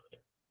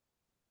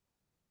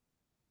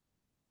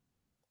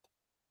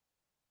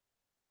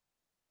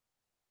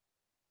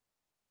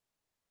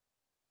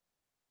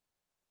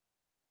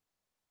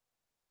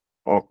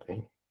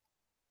 Okay.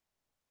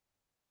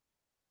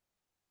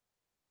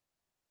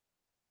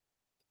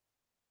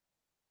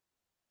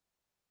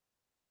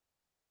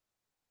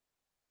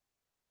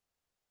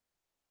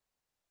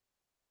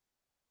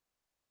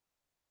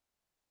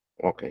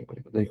 Okay.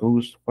 The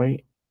goose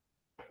way.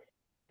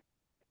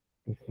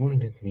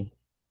 Let me.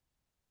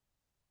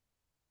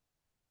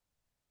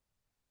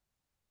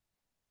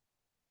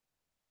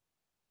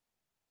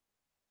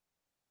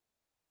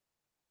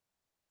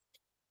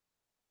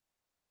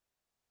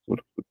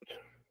 Good.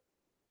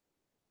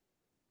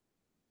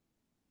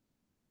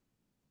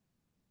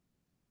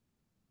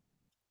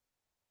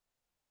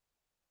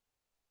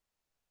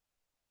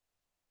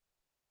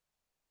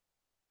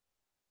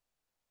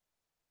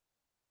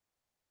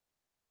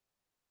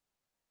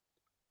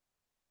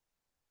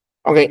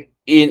 Okay.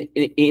 In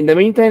the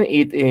meantime,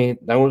 it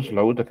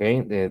download.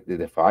 Okay.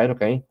 The file.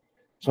 Okay.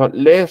 So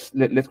let's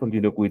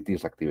continue with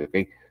this activity.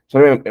 Okay. So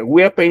remember,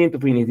 we are planning to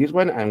finish this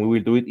one, and we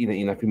will do it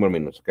in a few more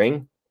minutes.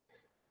 Okay.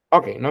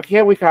 Okay. Now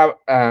here we have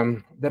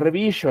the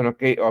revision.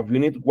 Okay, of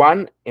unit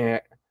one.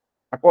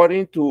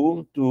 According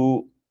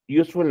to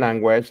useful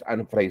language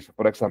and phrase.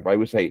 For example, I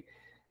will say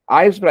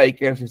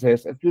icebreakers. He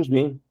says, "Excuse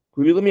me,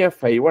 could you do me a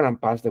favor and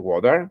pass the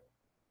water?"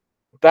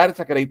 That's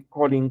a great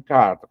calling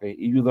card. Okay,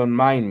 if you don't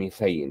mind me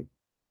saying,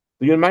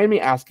 do you mind me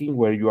asking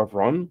where you are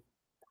from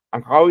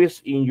and how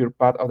is in your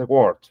part of the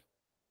world?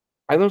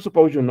 I don't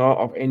suppose you know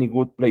of any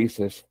good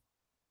places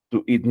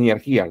to eat near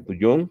here, do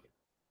you?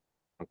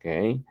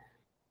 Okay.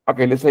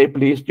 Okay, let's say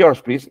please,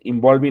 George, please,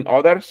 involving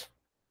others.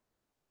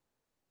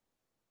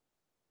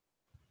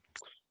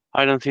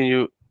 I don't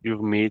think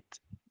you've met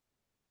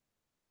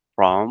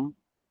from.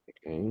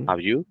 Okay,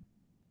 Have you?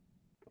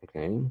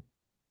 okay. You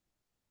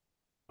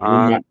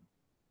might, And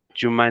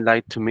you might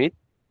like to meet.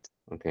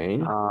 okay.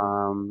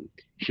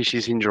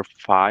 She's in your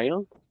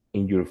file,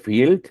 In your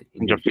field,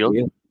 in in your your field.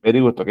 field. Very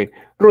good. Okay.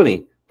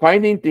 Rudy,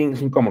 finding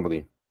things in common,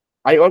 Rudy.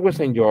 I always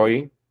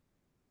enjoy.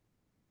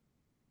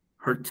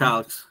 Her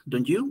talks,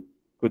 don't you?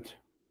 Good,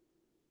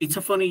 It's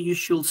a funny you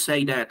should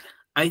say that.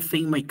 I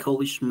think my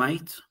college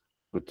mate.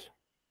 good,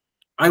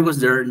 I was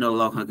there not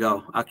long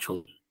ago,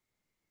 actually.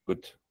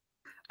 good,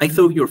 I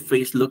thought your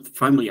face looked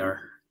familiar.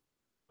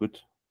 good.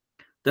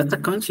 That's a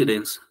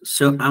coincidence.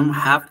 So I'm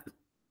half.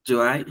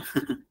 Do I?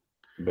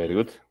 Very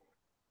good.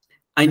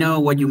 I know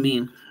what you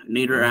mean.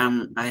 Neither Okay.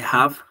 am I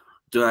half.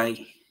 Do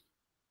I?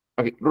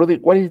 Okay, Rudy,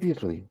 what is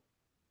this, Rudy?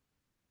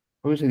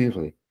 What is this,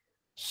 Rudy?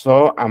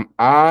 So am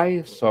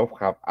I, so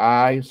have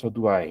I, so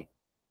do I.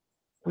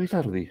 What is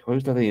that, Rudy? What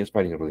is that in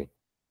Spanish, Rudy?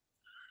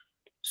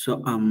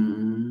 So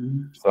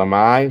So am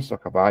I, so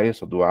have I,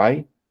 so do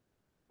I.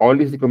 All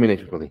is the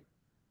combination, Rudy.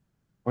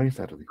 What is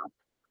that, Rudy?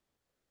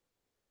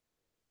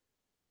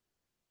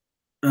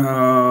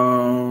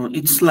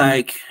 it's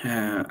like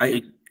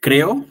I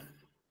creo.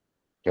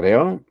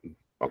 Creo.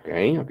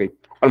 Okay, okay.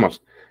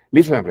 Almost.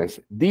 Listen, my friends.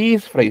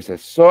 These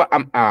phrases, so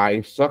am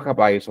I, so have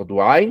I, so do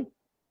I,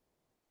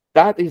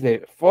 that is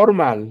the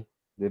formal,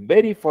 the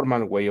very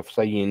formal way of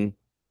saying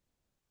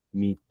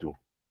me too.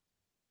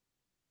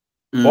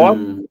 But,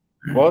 Mm,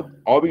 but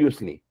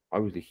obviously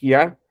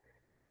here,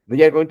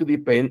 they are going to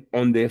depend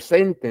on the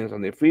sentence,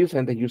 on the first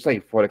sentence you say.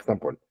 For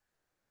example,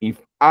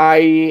 if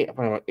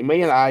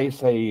imagine I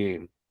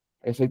say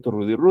to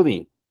Rudy,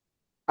 Rudy,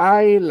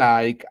 I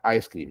like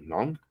ice cream,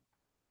 no?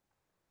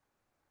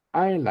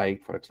 I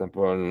like, for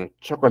example,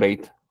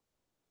 chocolate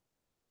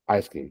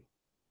ice cream,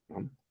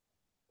 no?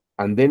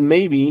 And then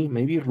maybe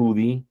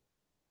Rudy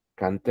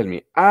can tell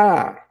me,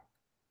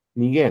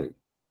 Miguel,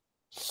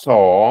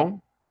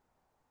 so,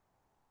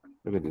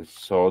 look at this,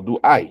 so do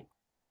I,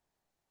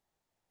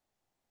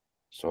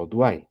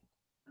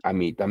 a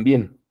mí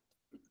también.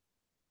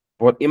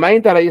 But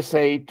imagine that I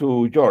say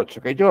to George,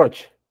 okay,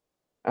 George,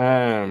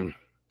 um,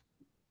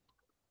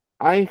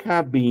 I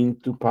have been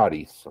to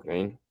Paris,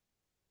 okay,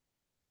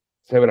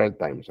 several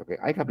times, okay,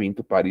 I have been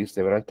to Paris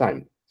several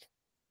times.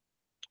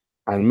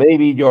 And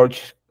maybe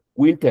George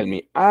will tell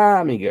me,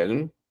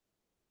 Miguel,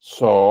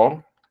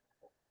 so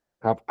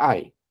have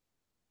I.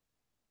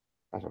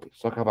 Sorry,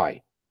 so have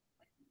I.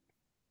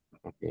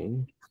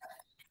 Ok.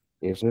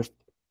 Eso es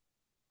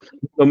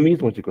lo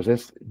mismo, chicos,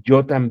 es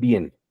yo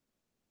también.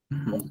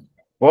 mhm.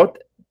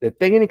 But the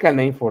technical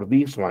name for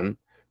this one,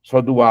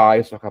 so do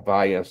I, so have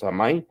I, and so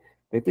am I,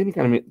 the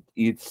technical name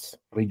is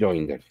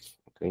rejoinders.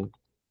 Okay,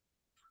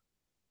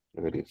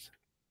 look at this.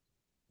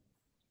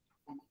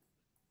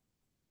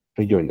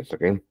 Rejoinders,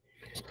 okay?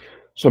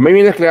 So maybe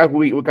in the class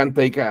we can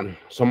take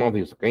some of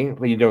these, okay?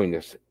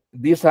 Rejoinders.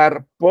 These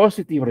are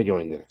positive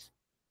rejoinders.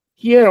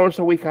 Here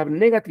also we have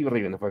negative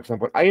rejoinders. For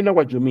example, I know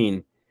what you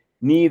mean.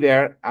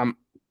 Neither am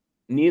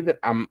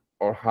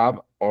or have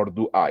or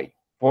do I.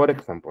 For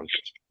example,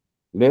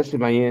 let's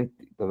imagine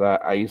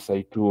that I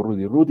say to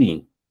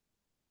Rudy,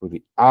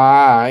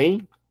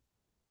 I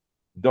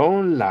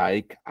don't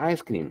like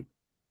ice cream.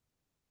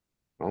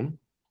 No?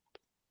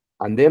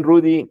 And then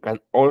Rudy can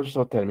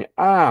also tell me,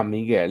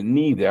 Miguel,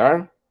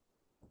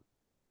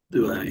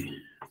 Do I?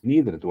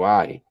 neither do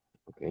I.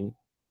 Okay,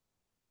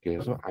 que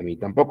eso a mí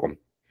tampoco.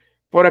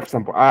 For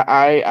example,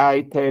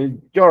 I tell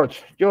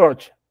George,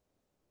 George,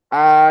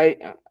 I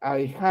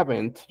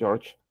haven't,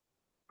 George,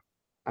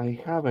 I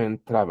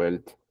haven't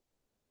traveled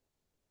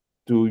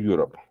to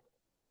Europe.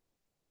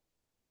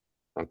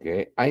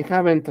 Okay, I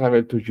haven't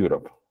traveled to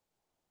Europe.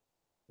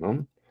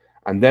 No?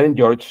 And then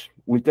George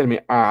will tell me,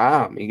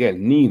 Miguel,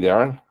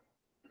 neither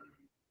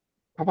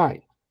have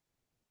I.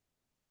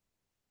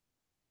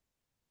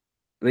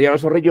 They are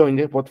also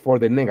rejoined, but for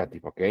the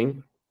negative, okay?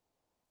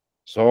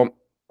 So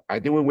I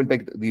think we will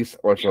take this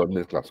also in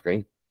this class,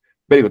 okay?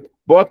 Very good.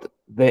 But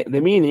the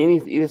meaning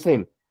is the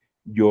same.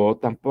 Yo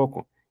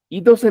tampoco.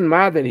 It doesn't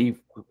matter if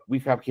we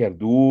have here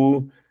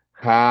do,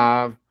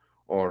 have,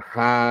 or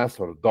has,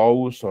 or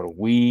does, or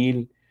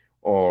will,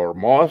 or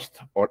must,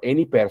 or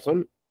any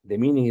person. The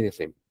meaning is the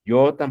same.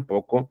 Yo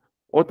tampoco,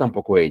 o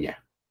tampoco ella.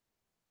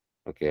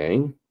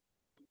 Okay.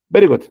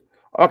 Very good.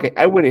 Okay,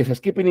 I will is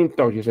skipping in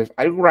touch. He says,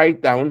 I'll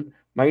write down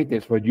my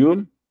details for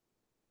you.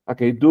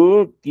 Okay,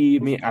 do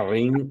give me a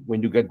ring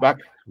when you get back.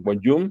 When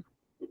you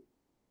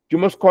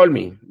must call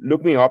me.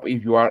 Look me up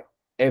if you are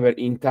ever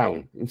in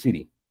town, in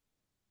city.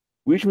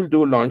 We should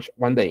do lunch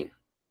one day.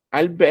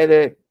 I'll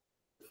bet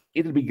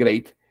it'll be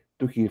great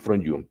to hear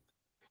from you.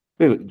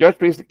 Well, just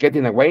please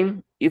getting away.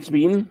 It's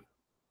been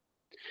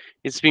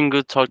It's been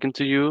good talking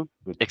to you.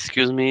 good,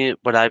 Excuse me,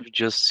 but I've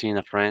just seen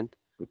a friend.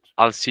 good,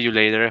 I'll see you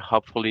later,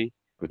 hopefully.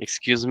 good.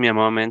 Excuse me a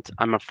moment.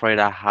 I'm afraid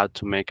I had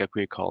to make a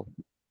quick call.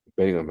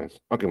 Very good, man.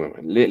 Okay, man.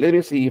 Let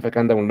me see if I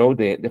can download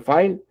the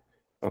file.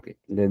 Okay,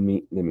 let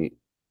me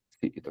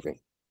see it. Okay,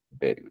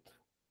 very good.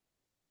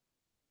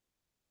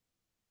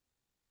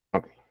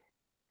 Okay,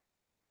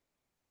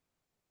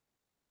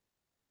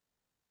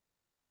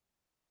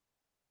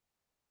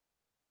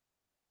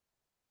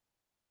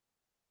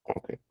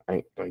 okay.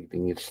 I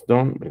think it's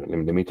done.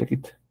 Let me check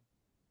it,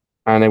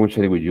 and I will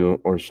share it with you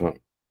also.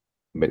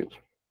 Very good.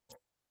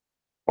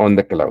 On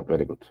the cloud.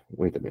 Very good.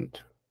 Wait a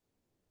minute.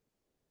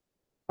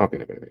 Okay,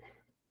 very,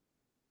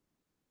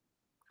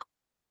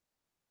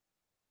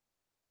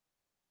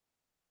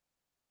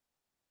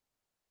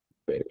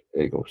 very,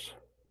 there it goes.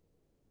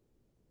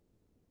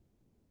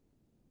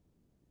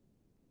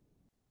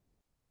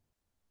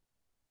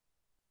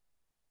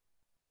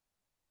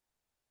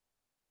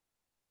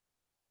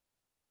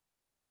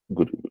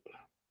 Good, good, good.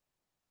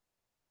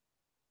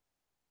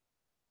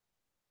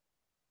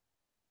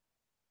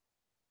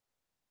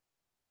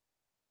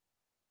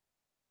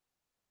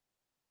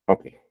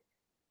 Okay.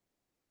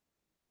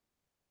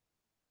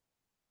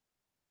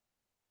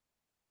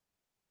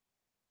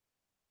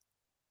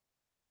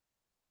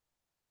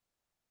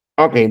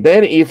 Okay,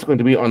 then it's going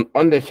to be on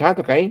the chat,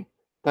 okay?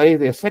 That is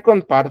the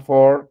second part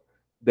for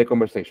the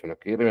conversation,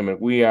 okay? Remember,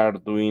 we are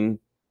doing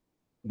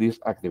this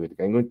activity.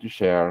 I'm going to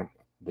share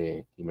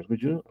the image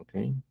with you,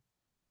 okay?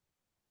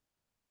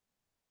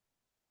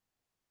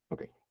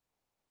 Okay.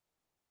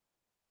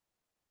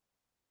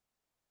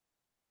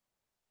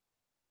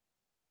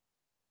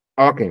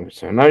 Okay,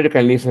 so now you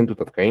can listen to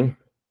that, okay?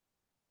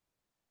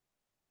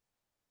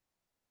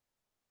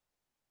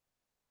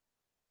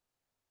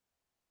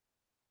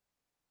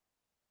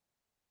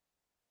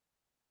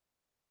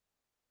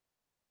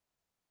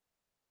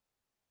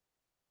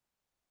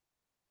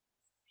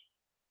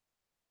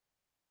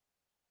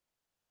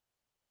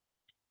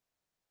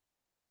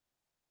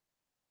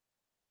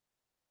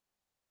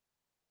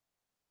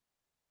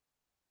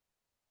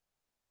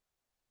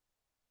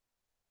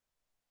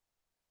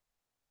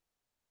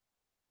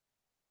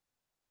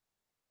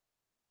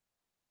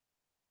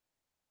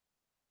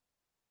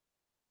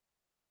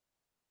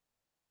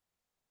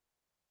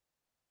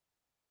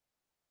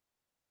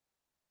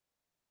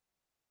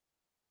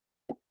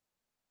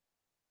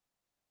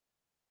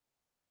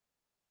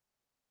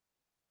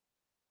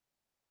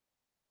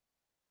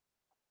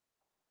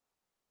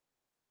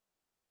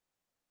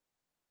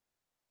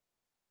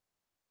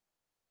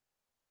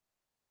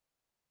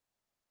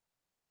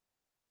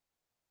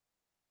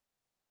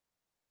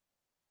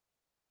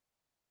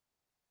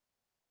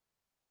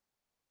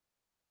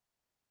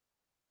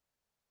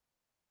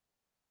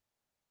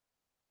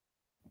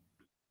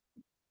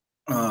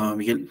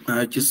 Miguel,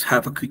 I just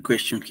have a quick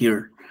question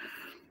here.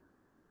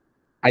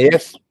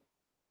 Yes,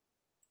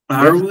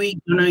 Are yes. we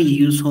gonna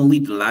use only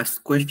the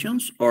last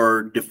questions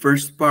or the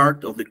first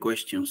part of the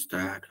questions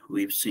that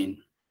we've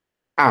seen?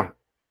 Ah,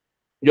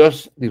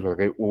 just this one,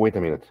 okay? Wait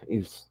a minute.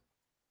 Is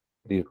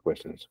these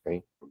questions,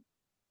 okay?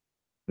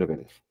 Look at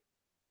this.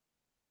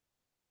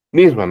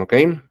 This one,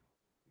 okay?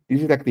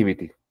 This is the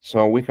activity.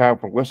 So we have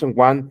from question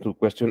 1 to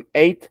question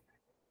 8.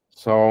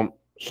 So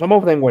some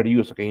of them were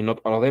used, okay? Not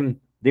all of them.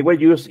 They were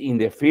used in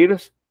the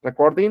first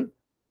recording,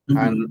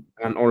 and Mhm.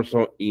 and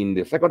also in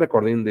the second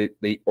recording,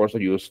 they also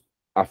use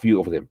a few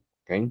of them,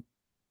 okay?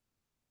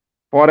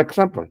 For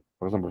example,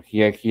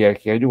 here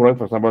you write,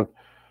 for example,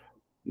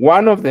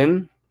 one of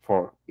them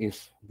for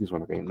is this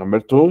one, okay? Number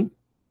 2,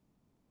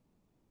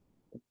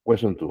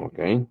 question 2,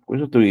 okay?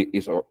 Question 2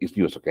 is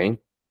used, okay?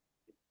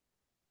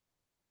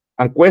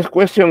 And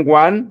question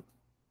 1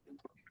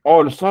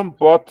 also,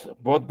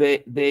 but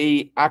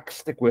they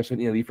ask the question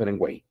in a different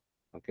way,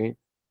 okay?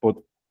 But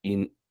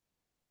in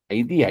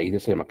idea is the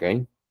same,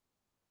 okay?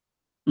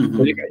 So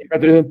Hmm. you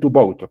can listen to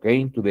both,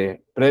 okay? To the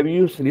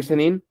previous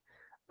listening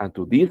and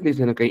to this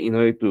listening, okay, in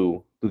order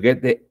to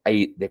get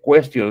the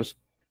questions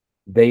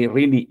they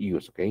really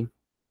use, okay?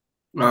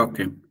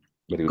 Okay,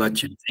 Very good.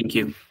 gotcha. Thank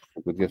you.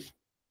 Good, yes.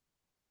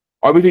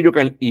 Obviously, you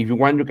can, if you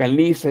want, you can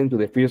listen to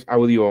the first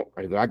audio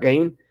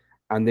again,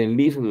 and then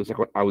listen to the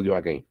second audio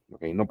again.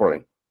 Okay, no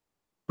problem.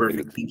 Very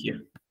good. Perfect. Thank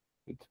you.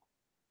 Good.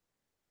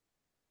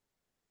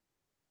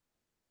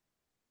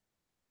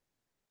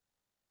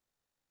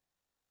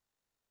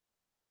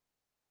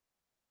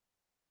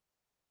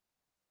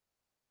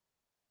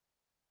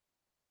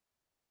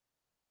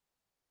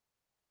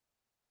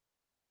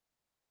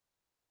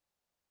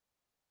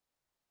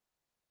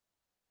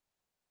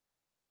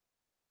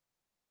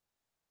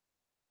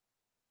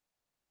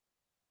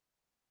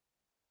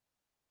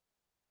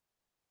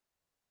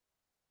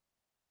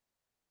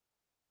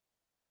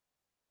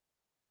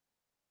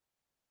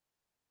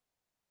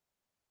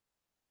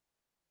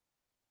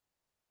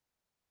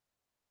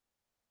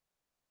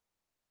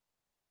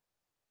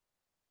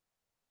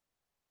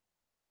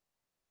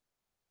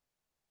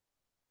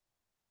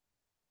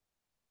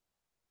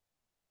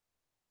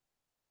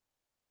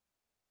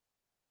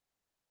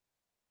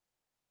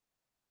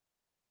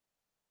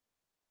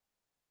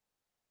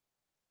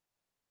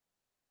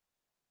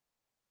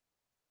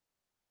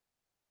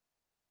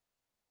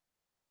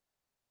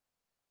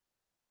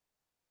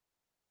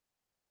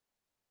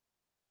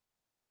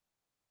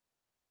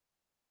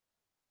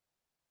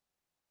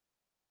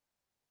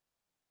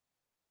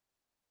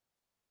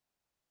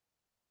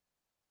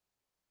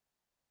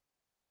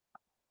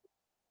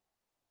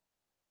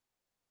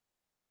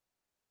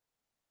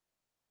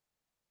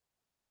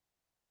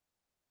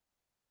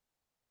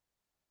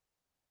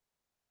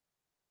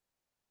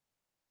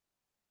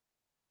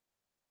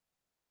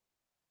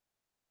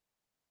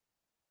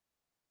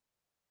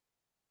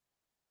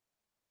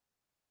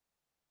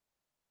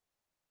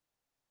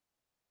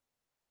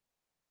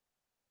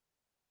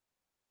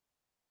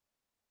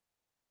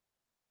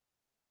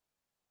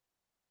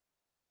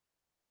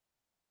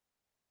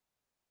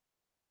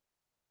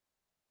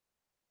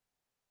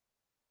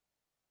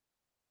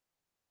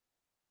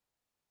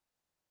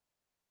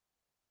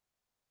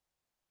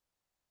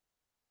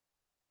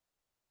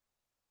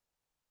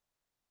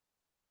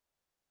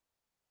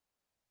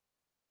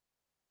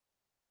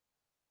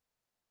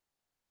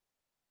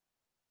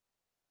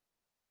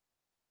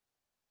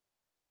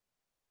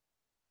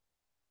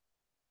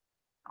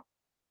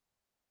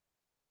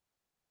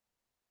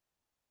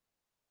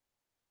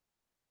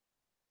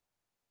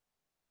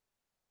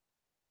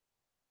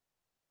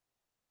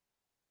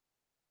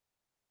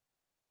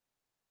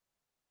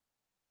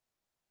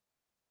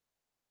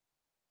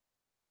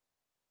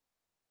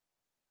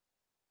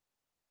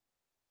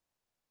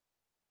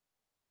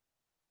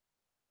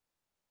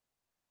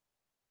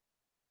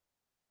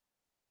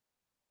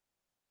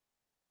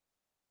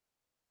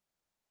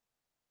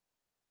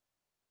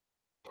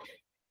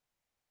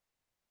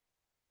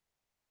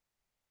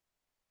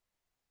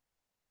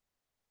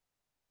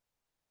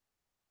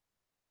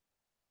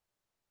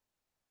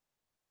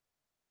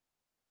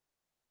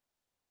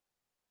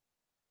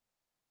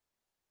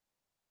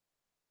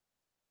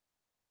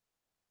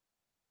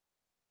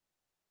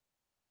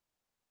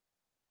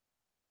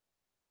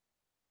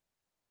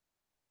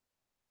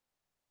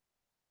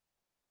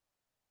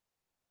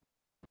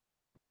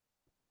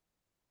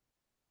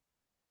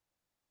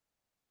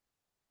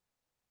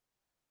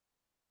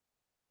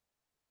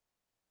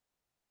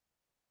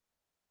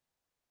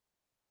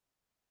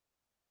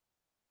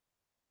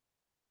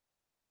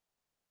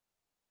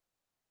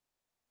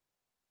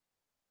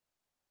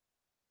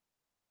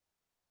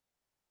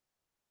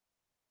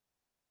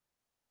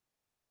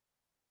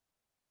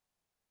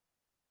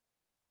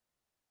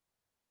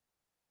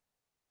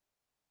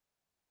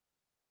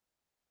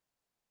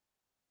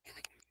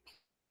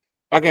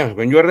 Okay,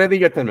 when you're ready,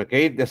 you tell me,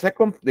 okay? The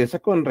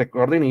second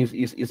recording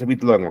is a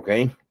bit long,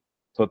 okay?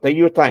 So take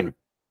your time.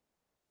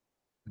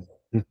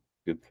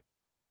 Good.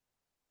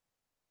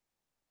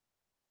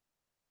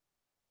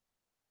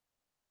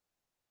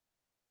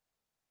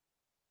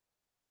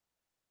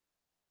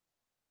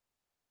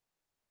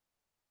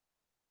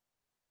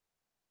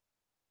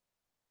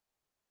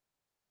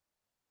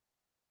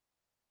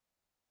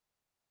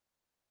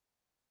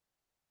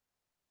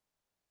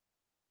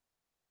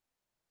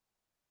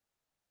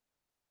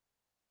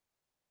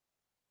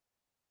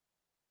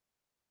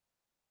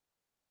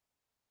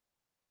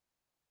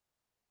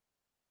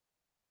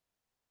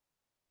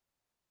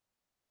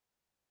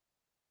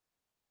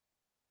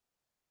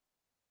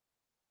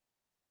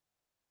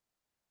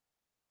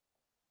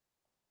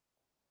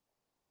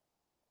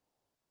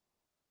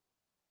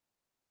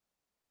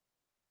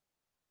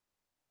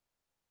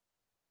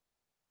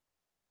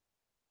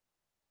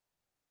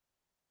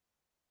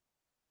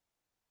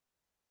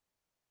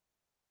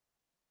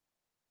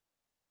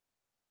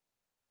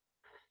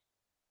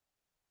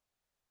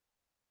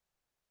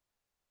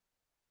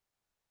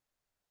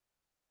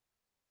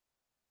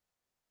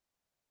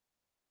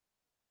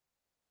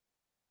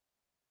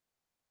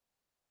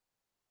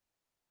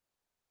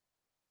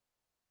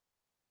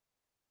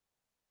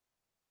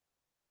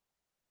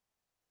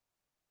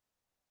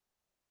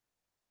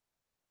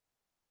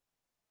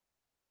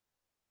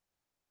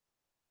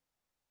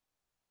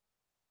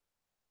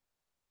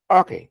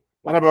 Okay.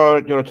 What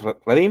about George?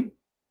 Ready?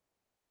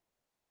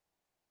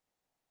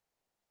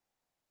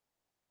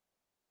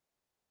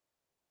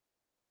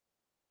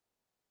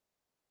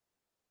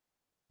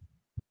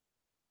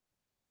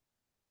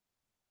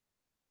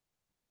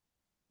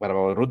 What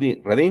about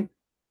Rudy? Ready?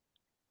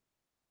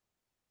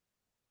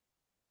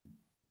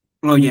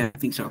 Oh yeah, I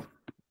think so.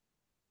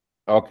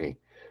 Okay.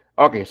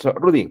 Okay. So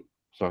Rudy.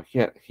 So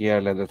here,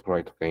 let's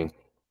write. Okay.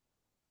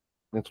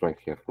 Let's write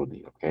here,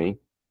 Rudy. Okay.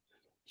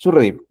 So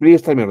Rudy,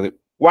 please tell me, Rudy,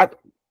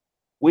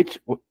 which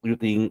do you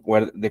think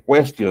were the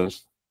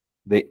questions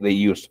they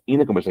used in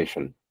the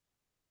conversation?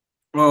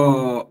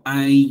 Oh,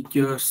 I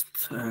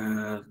just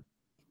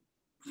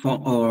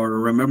or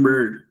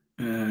remember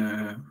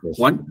Yes.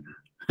 one.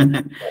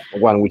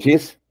 One, which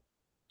is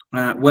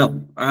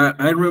Well,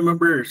 I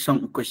remember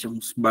some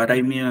questions, but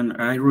I mean,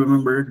 I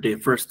remember the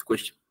first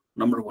question,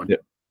 number one.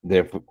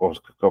 the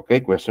okay.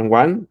 Question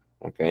one.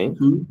 Okay.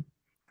 Mhm.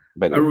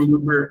 Very I good.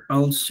 remember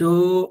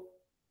also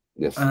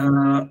Yes.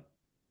 uh,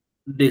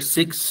 the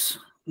six,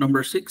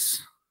 number six.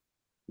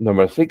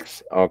 Number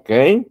six.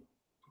 Okay.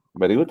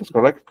 Very good. That's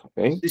correct.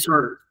 Okay. These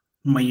are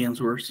my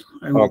answers.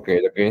 I will.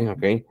 Okay. Okay.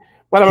 Okay.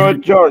 What about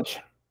George?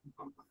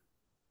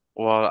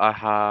 Well, I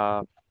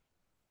have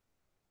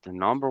the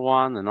number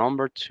one, the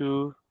number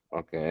two,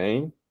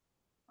 Okay.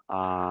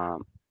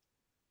 um,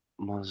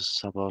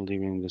 most about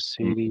living in the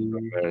city.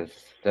 Number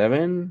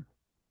seven.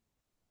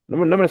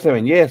 Number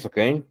seven. Yes.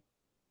 Okay.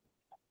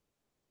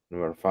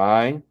 Number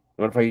five.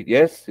 Number five.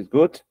 Yes, it's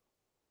good.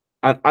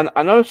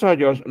 And also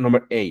George,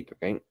 number eight.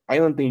 Okay. I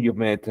don't think you've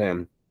met.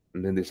 And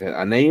then they said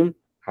a name.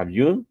 Have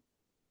you?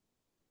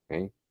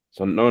 Okay.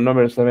 So no,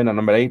 number seven and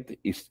number eight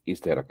is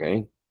there.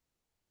 Okay.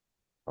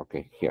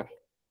 Okay. Here.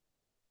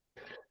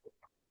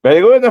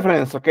 Very good, my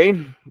friends. Okay.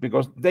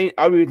 Because they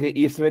obviously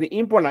is very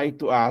impolite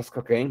to ask.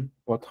 Okay.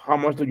 But how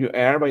much do you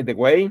earn? By the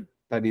way,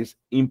 that is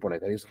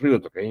impolite. That is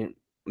rude. Okay.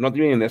 Not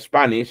even in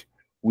Spanish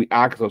we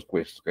ask those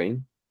questions. Okay.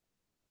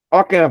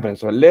 Okay, my friends.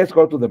 So let's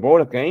go to the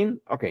board. Okay.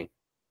 Okay.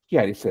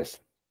 Here it says.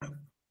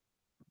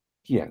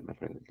 Here, my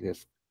friend.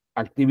 Yes.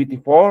 Activity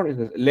four is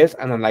let's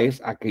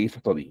analyze a case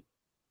study.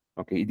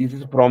 Okay. This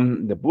is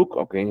from the book.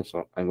 Okay.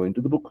 So I'm going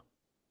to the book.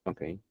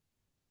 Okay.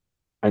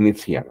 And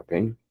it's here.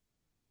 Okay.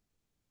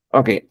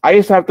 Okay, I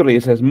start to read.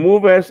 It says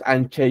movers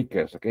and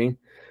shakers. Okay,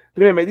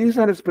 remember this is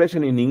an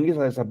expression in English.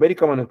 That's a very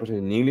common expression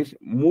in English.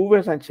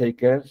 Movers and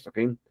shakers.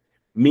 Okay,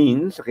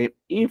 means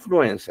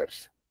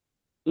influencers,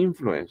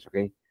 influence.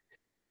 Okay,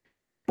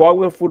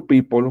 powerful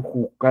people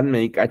who can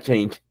make a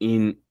change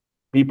in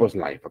people's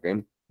life.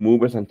 Okay,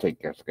 movers and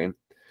shakers. Okay,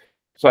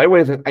 so I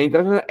was an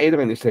international aid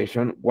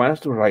organization wants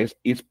to raise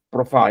its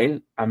profile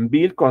and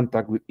build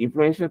contact with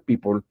influential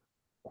people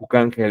who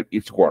can help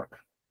its work.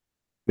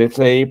 Let's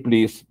say,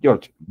 please,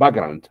 George,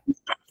 background.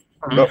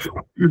 Log,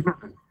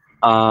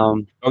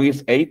 Um, log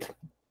is eight.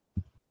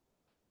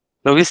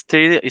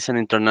 Logistate is an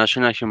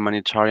international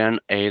humanitarian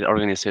aid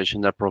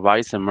organization that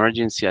provides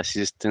emergency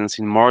assistance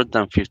in more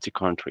than 50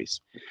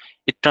 countries.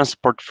 It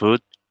transports food,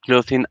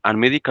 clothing, and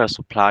medical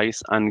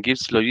supplies and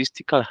gives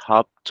logistical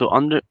help to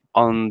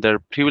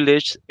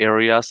underprivileged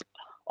areas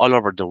all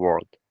over the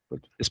world,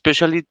 Good,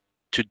 especially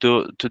to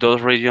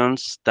those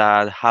regions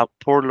that have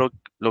poor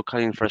local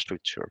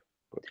infrastructure,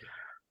 good.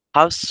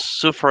 have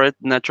suffered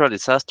natural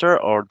disaster,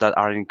 or that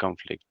are in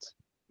conflict.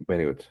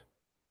 Very good.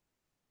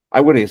 I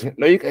would say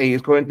Logic A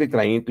is currently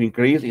trying to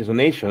increase its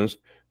donations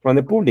from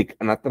the public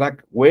and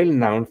attract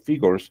well-known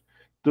figures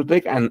to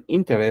take an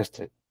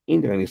interest in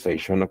the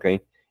organization,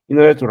 okay, in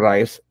order to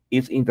raise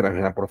its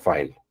international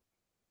profile.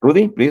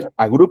 Rudy, please,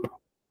 a group.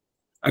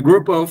 A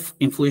group of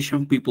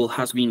influential people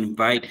has been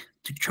invited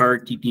to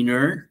charity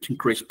dinner to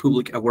increase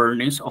public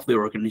awareness of the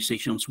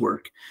organization's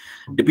work.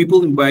 The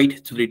people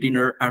invited to the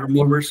dinner are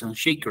movers and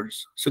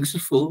shakers,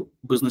 successful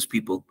business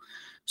people,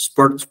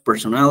 sports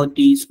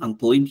personalities, and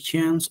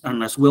politicians,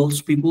 and as well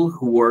as people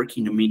who work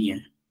in the media.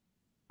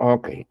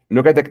 Okay,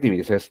 look at the activity.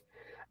 It says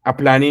a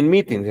planning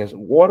meeting. It says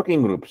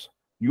working groups.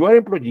 Your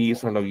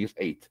employees and Logis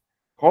 8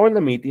 hold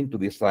a meeting to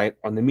decide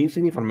on the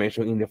missing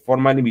information in the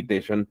formal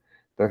invitation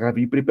that has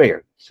been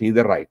prepared. See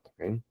the right,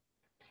 okay?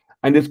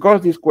 And discuss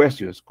these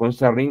questions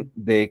concerning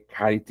the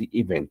charity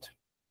event.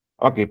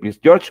 Okay, please,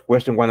 George,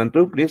 question one and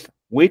two, please.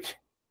 Which?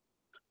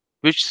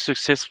 Which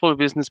successful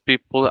business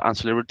people and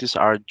celebrities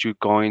are you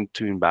going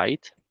to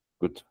invite?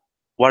 Good.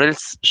 What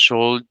else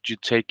should you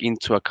take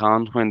into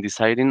account when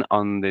deciding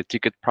on the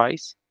ticket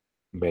price?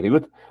 Very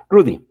good.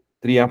 Rudy,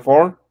 three and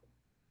four.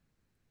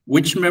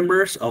 Which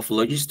members of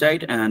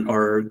Logistite and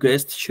our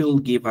guests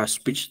should give a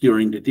speech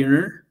during the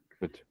dinner?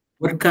 Good.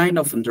 What kind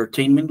of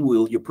entertainment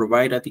will you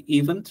provide at the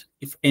event,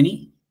 if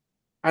any?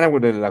 And I will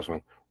do the last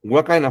one.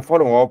 What kind of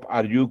follow-up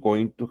are you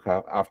going to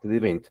have after the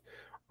event?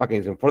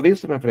 Okay, so for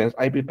this, my friends,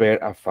 I prepared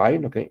a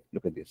file. Okay,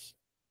 look at this.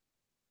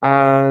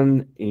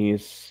 And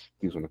is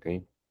this one,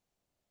 okay?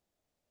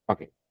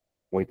 Okay,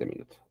 wait a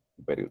minute.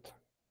 Very good.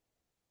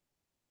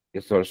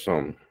 It's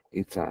also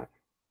it's a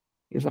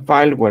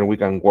file where we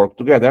can work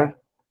together.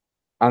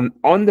 And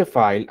on the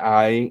file,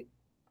 I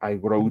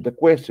wrote the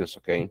questions,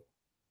 okay?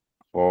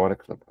 For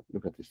example,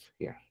 look at this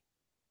here.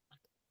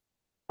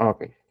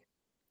 Okay,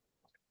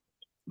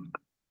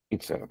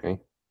 it's set. Okay,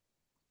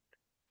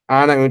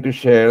 and I'm going to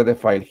share the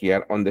file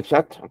here on the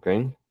chat.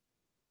 Okay,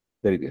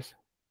 there it is.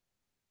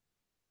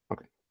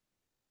 Okay.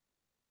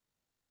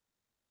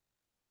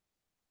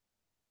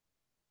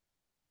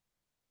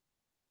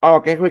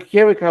 Okay,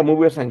 here we have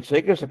movers and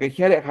shakers. Okay,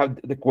 here I have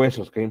the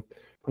questions. Okay,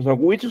 so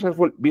which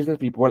successful business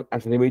people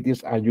and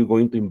celebrities are you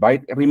going to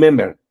invite?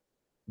 Remember,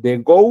 the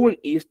goal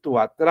is to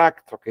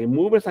attract, okay,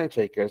 movers and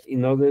shakers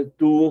in order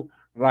to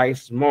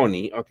raise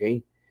money.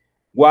 Okay,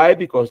 why?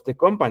 Because the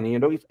company,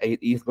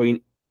 is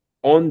going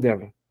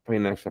under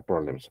financial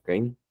problems.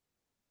 Okay,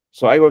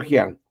 so I go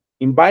here.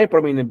 Invite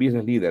prominent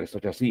business leaders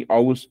such as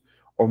CEOs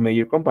of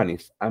major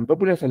companies and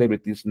popular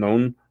celebrities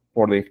known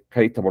for their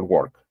charitable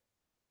work.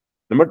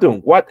 Number two,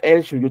 what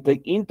else should you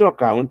take into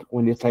account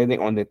when deciding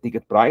on the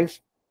ticket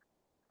price?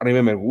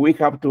 Remember, we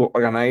have to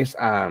organize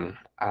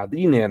a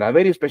dinner, a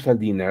very special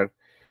dinner,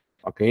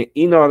 okay,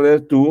 in order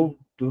to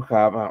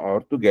have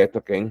or to get,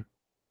 okay,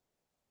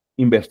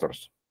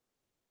 investors.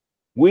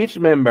 Which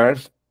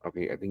members,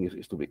 okay, I think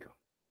it's too big.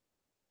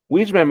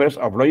 Which members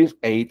of Logic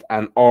 8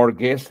 and or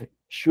guests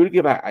should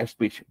give a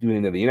speech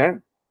during the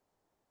dinner?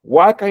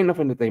 What kind of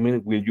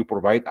entertainment will you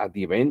provide at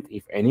the event,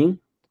 if any?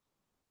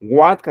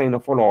 What kind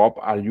of follow-up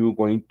are you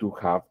going to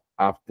have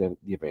after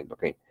the event?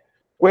 Okay.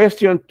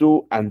 Question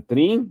 2 and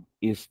 3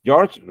 is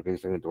George. Okay,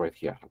 it's going to right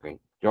here. Okay,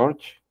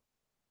 George.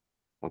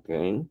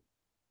 Okay.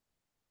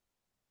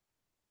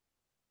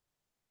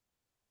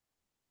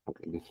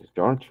 Okay, this is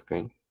George.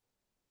 Okay.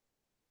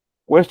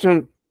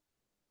 Question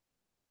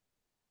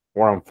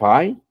 4 and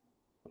 5.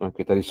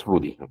 Okay, that is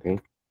Rudy. Okay.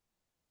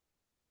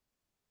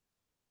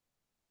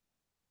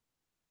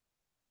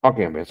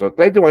 Okay, so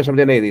try to find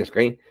something like this.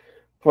 Okay.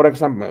 For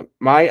example,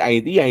 my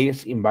idea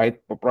is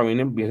invite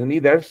prominent business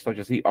leaders such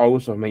as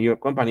CEOs of major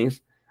companies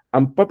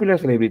and popular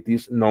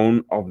celebrities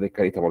known of the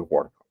charitable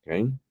work.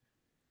 Okay.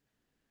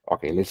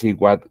 Okay, let's see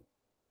what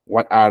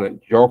are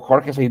your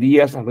Jorge's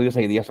ideas and Rudy's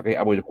ideas, okay,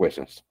 about your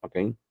questions.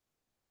 Okay.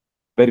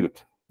 Very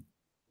good.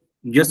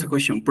 Just a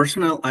question.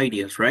 Personal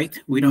ideas, right?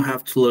 We don't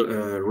have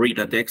to read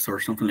a text or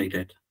something like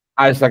that.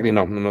 Exactly.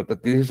 No, no, no.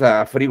 This is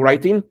a free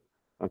writing.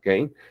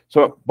 Okay.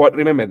 So, but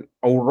remember,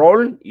 our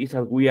role is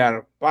that we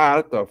are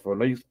part of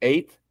Logic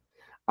 8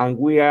 and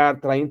we are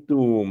trying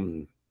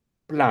to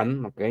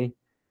plan, okay,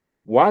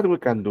 what we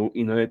can do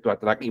in order to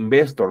attract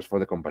investors for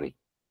the company.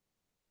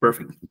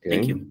 Perfect.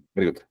 Thank Okay. you.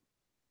 Very good.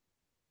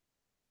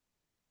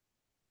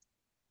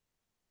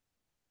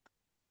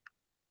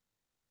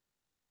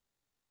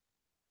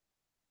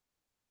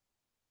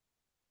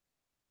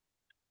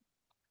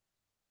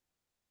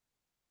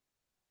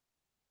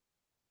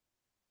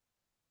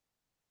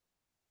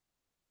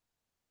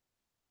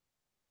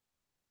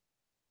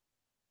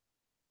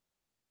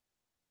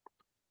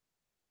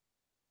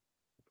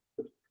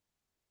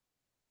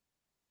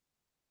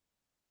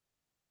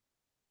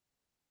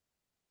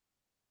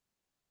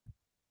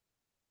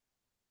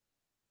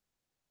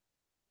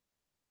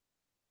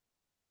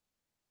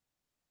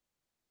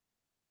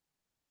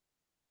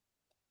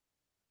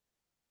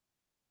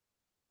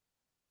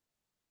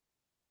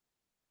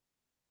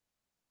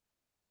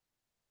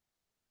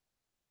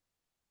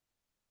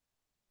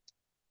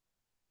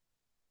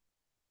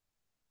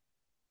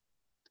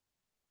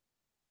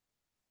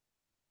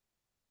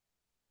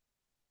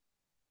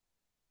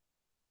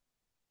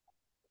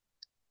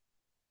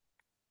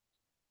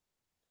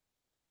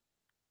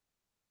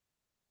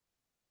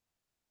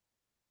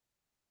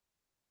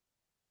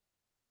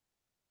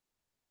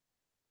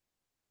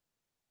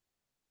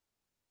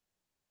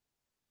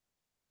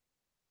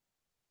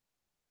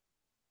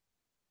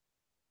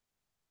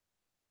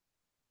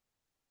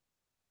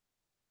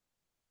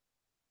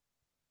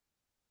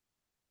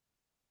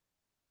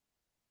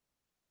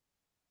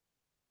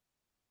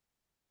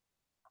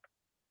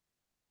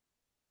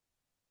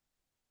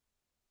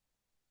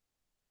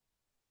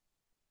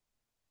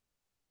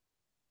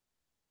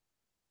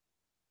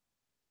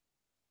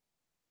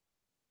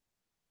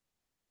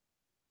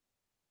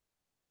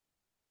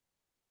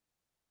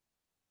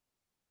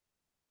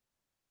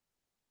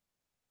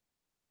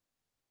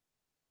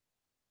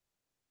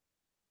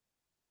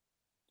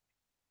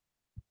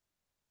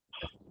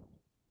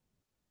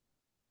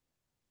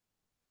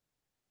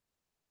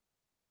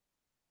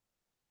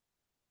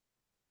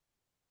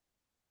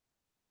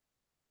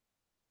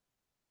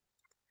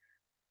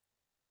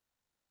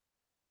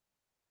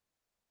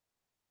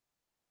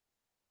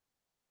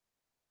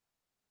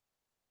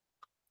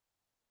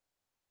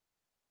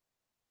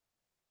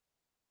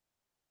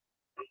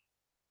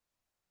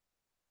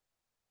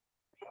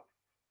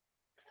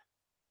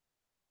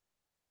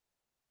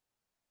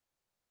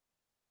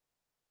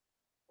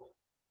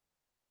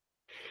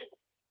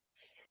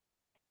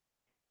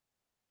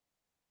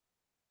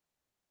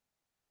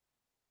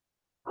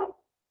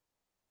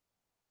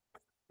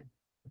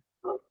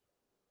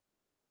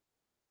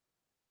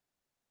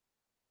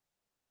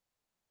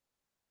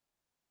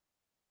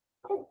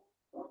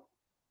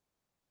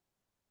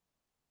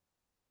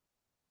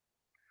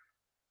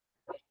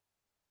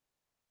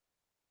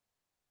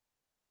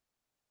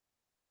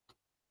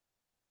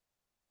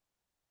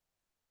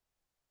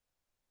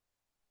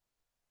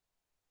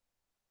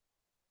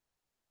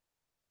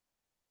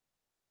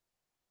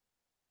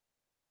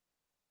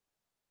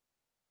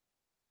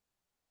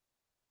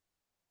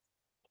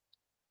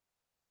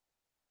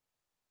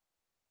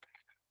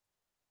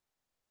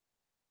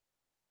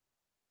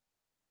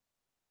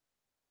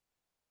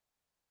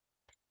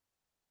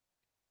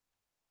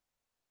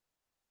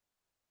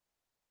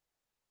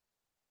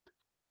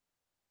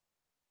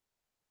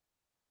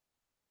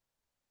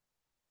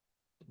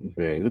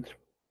 Very good.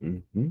 Hmm.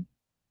 Hmm.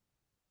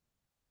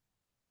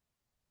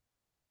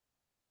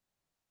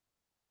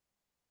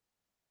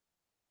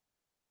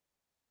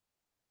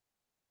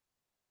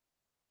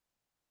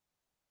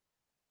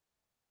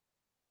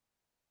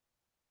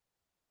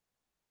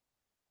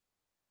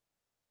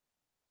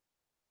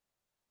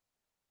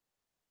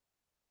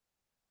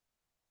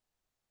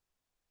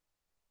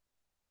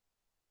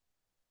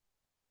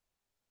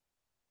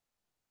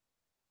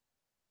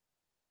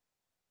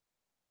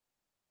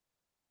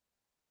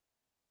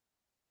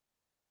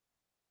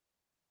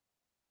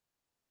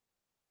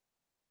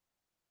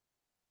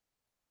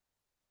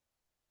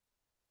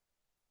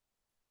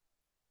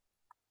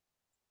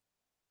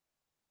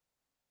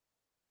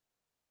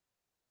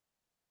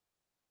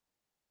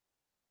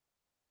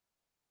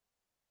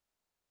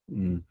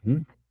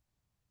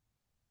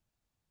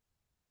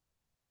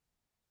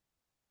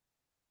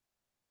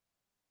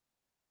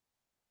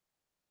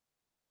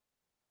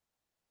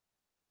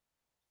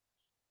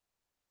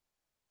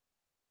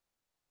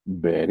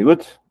 Very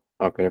good.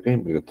 Okay, okay,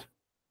 very good.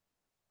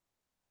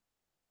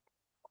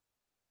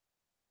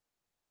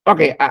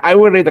 Okay, I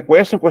will read the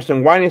question.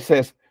 Question one, it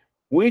says,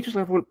 which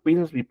successful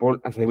business people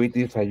and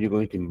celebrities are you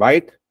going to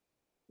invite?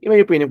 In my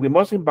opinion, we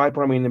must invite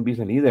prominent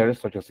business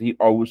leaders such as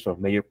CEOs of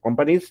major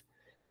companies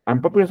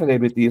and popular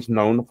celebrities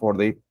known for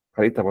their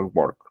charitable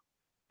work.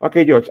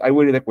 Okay, George, I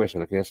will read the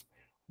question. Okay, yes.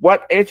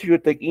 What else should you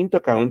take into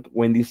account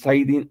when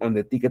deciding on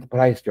the ticket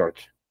price,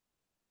 George?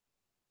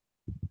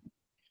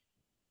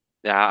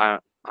 Yeah,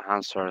 I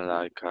answer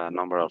like a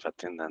number of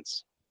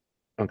attendance.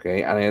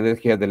 Okay, and I added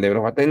here the level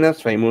of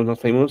attendance, famous, not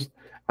famous.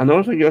 And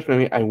also, George,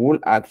 maybe I will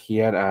add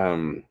here,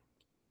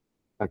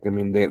 like, I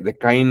mean, the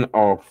kind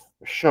of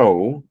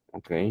show,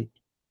 okay,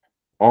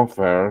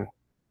 offer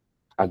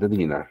at the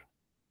dinner.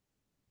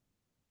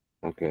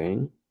 Okay.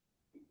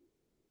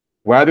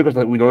 Why? Because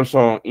that will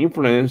also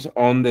influence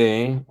on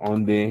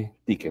the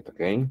ticket.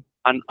 Okay.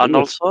 And Very good.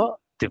 also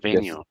the Yes.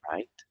 venue,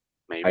 right?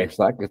 Maybe.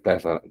 Exactly.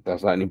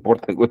 That's an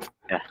important good.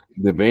 Yeah.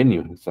 The venue.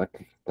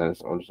 Exactly. That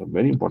is also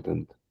very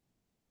important.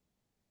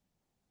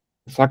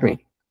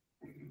 Exactly.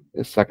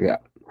 Exactly.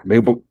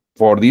 Maybe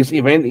for this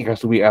event, it has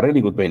to be a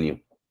really good venue.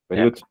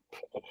 Very Yeah. good.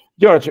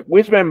 George,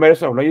 which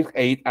members of Logic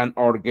 8 and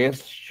our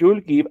guests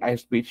should give a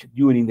speech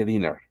during the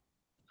dinner?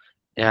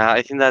 Yeah,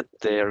 I think that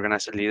the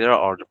organizer leader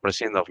or the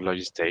president of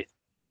Logistate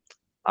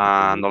Okay.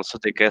 and also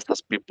the guests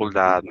as people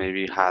that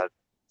maybe had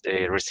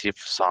received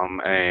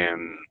some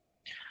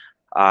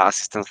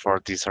assistance for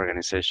this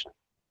organization.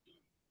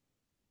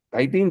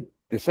 I think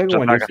the second Just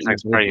one like is, as an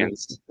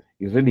experience.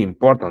 is really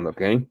important.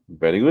 Okay.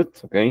 Very good.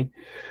 Okay.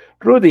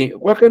 Rudy,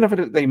 what kind of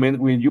entertainment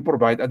will you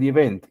provide at the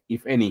event,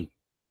 if any?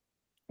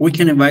 We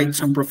can invite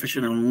some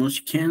professional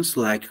musicians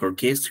like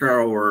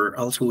orchestra, or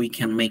also we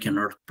can make an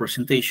art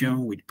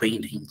presentation with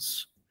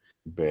paintings.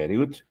 Very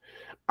good.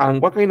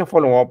 And what kind of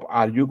follow-up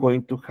are you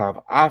going to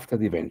have after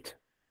the event?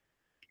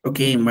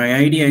 Okay, my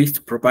idea is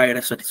to provide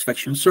a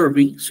satisfaction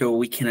survey so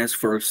we can ask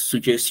for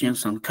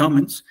suggestions and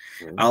comments.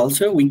 Okay.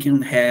 Also, we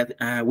can have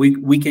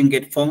we can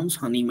get phones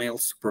and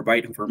emails to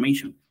provide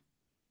information.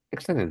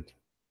 Excellent.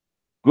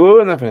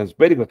 Good enough.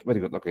 Very good. Very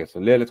good. Okay, so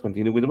let's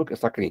continue with the book.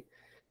 Exactly.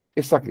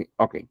 Exactly.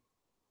 Okay.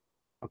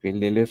 Okay,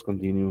 let's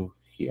continue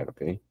here.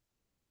 Okay.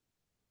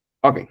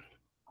 Okay.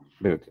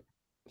 Very good.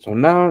 So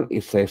now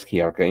it says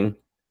here, okay.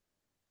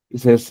 It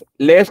says,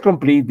 let's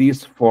complete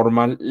this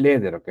formal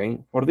letter, okay.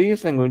 For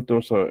this, I'm going to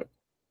also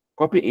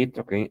copy it,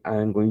 okay.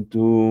 I'm going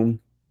to,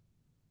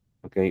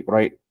 okay,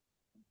 write,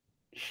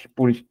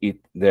 push it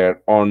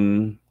there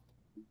on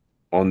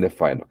the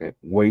file, okay.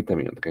 Wait a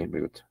minute, okay.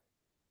 Very good.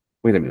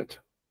 Wait a minute.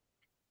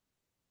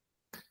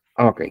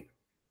 Okay.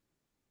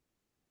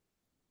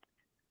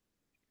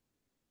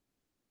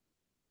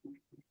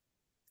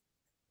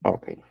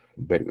 Okay.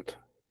 Very good.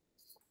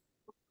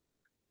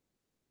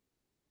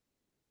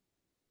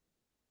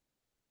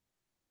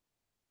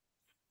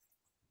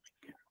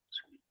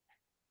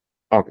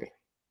 Okay.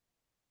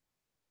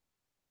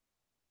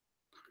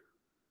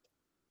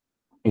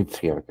 It's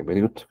here. Okay.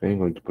 Very good. Okay. I'm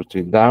going to push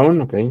it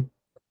down. Okay.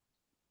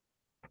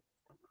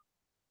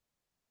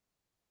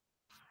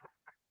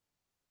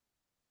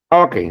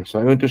 Okay. So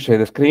I'm going to share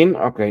the screen.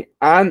 Okay.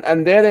 And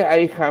there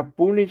I have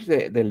published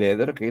the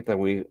letter. Okay. That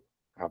we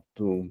have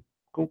to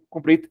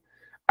complete.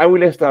 I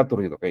will start to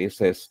read. Okay. It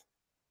says,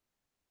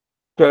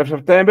 12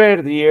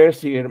 September,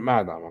 dear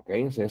Madam.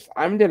 Okay. It says,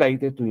 I'm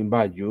delighted to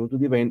invite you to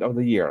the event of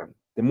the year,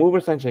 the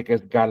Movers and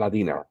Shakers Gala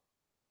Dinner.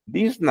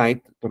 This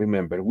night, to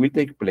remember, will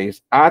take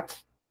place at,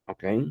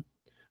 okay,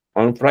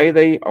 on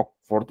Friday,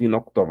 14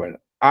 October,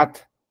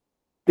 at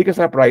tickets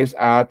are priced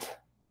at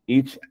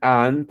each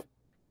and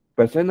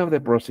percent of the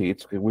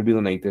proceeds will be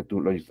donated to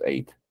Logis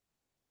Aid.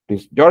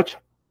 Please, George,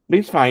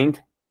 please find.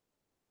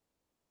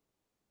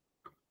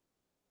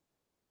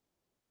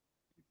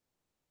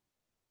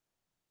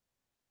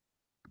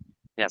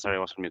 Yeah, sorry, I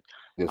was on mute.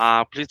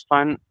 Yes. Please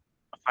find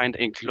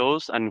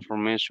enclosed an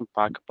information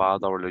pack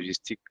about our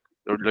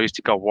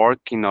logistical work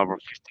in over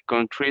 50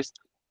 countries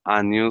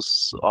and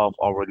news of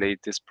our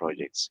latest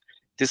projects.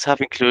 These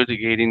have included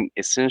getting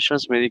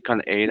essentials,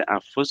 medical aid,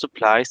 and food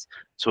supplies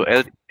to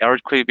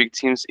earthquake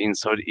victims in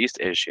Southeast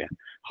Asia,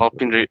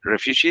 helping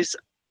refugees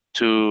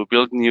to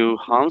build new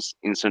homes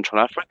in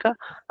Central Africa,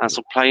 and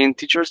supplying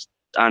teachers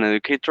and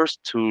educators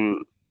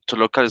to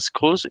local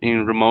schools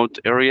in remote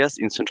areas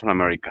in Central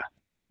America.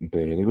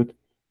 Very good.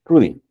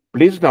 Rudy,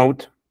 please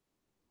note.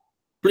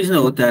 Please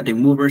note that the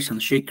Movers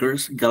and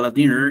Shakers Gala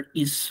Dinner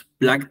is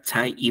black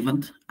tie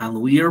event,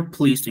 and we are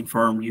pleased to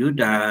inform you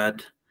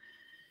that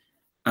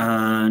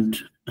and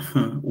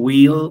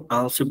we'll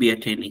also be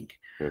attending.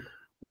 Good.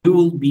 We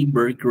will be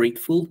very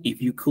grateful if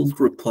you could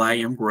reply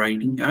in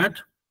writing at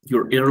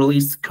your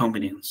earliest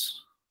convenience.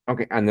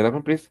 Okay, and the last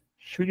one, please.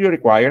 Should you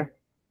require?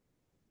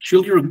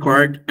 Should you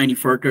require any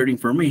further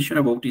information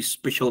about this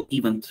special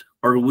event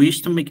or wish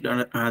to make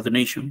a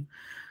donation,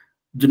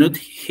 do not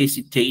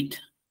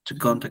hesitate to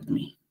contact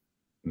me.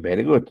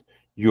 Very good.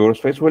 Yours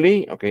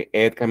faithfully, okay,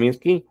 Ed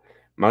Kaminsky,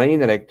 Managing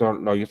Director,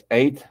 Lawyers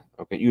 8,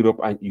 okay,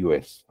 Europe and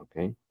US,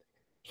 okay.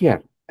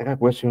 Here, I have a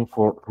question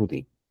for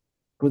Rudy.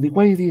 Rudy,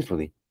 what is this,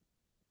 Rudy?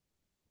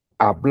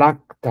 A black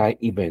tie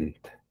event.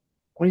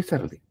 What is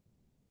that, Rudy?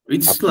 A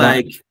It's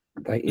black like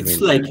tie it's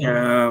event.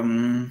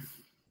 like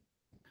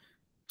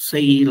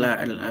say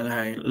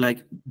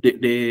like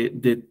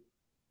the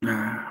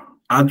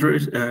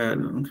address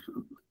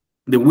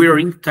the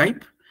wearing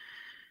type.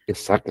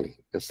 Exactly,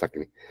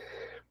 exactly.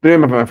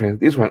 Remember, my friends,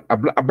 this one,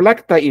 a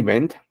black tie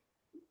event,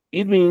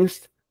 it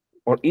means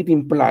or it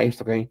implies,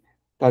 okay,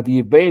 that the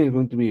event is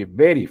going to be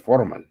very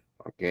formal,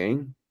 okay?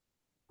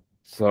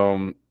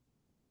 So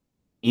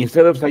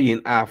instead of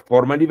saying a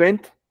formal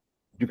event,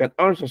 you can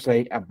also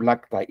say a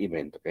black tie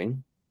event, okay?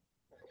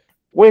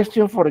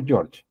 Question for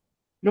George.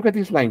 Look at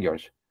this line,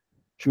 George.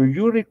 Should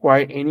you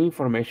require any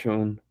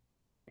information,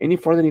 any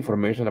further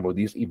information about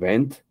this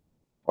event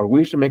or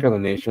wish to make a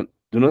donation,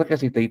 do not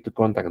hesitate to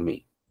contact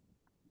me.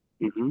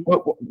 Mhm.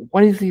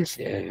 What is this,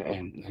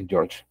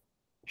 George?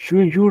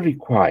 Should you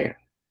require?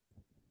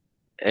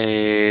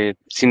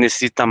 Si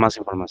necesita más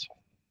información.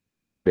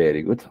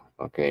 Very good.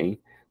 Okay.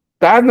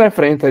 That, my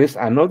friends, that is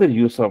another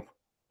use of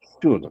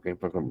should. Okay.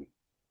 For example,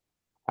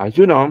 as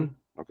you know,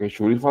 okay,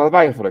 should is for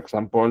advice. For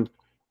example,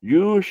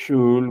 you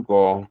should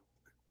go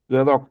to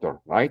the doctor,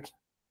 right?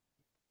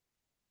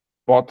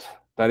 But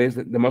that is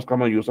the most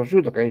common use of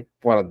should, okay,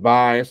 for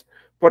advice,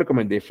 for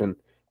recommendation.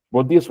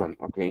 But this one,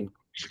 okay,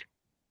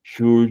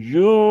 should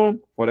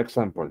you, for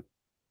example,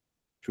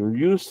 should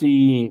you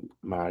see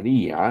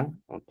Maria,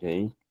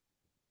 okay,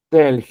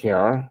 tell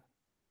her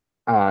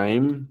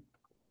I'm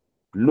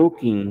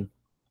looking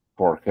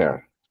for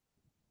her.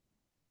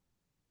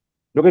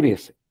 Look at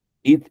this.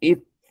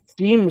 It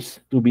seems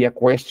to be a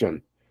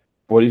question,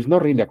 but it's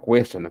not really a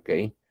question,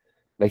 okay?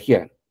 Like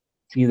here,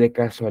 si de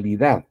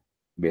casualidad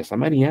ves a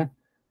María,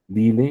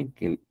 dile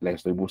que la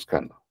estoy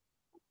buscando.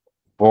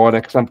 For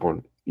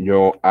example,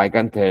 I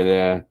can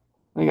tell,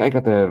 I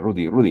can tell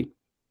Rudy,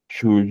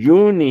 should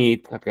you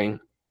need, okay,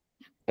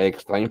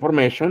 extra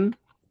information,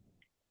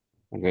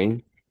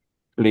 okay,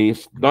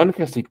 please don't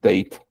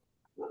hesitate,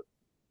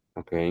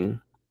 okay,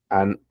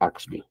 and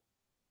ask me,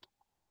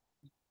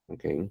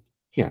 okay.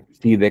 Here,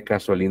 si de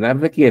casualidad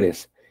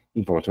requieres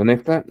información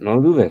extra, no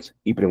dudes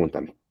y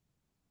pregúntame.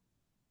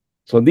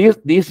 So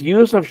this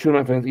use of should,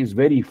 my friends, is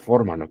very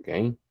formal,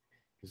 okay?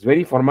 It's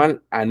very formal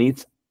and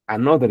it's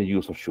another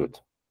use of should.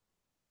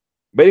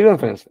 Very good,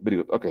 friends. Very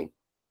good. Okay.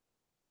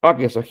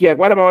 Okay, so here,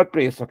 what about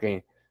please?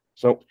 Okay.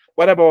 So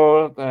what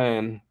about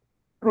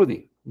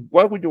Rudy?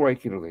 What would you write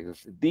here, Rudy?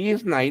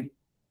 This night,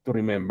 to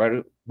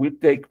remember, will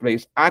take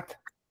place at.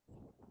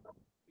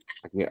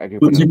 Okay,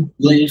 Would take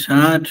place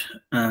at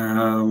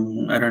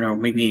I don't know,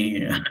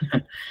 maybe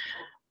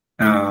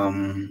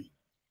um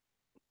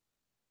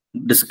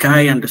the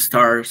sky and the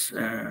stars.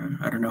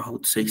 I don't know how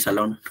to say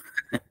salon.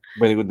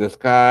 very good. The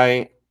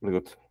sky. Very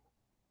good.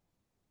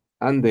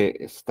 And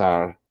the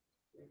star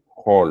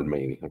hall,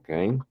 maybe.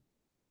 Okay.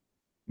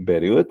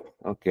 Very good.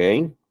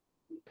 Okay.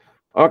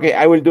 Okay,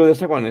 I will do the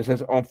second one. It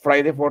says on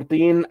Friday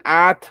 14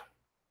 at,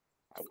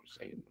 I will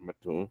say number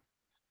 2,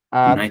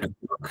 at 9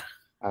 o'clock.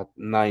 at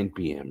 9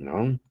 p.m.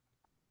 No,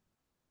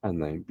 at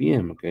 9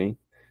 p.m. Okay,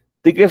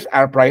 tickets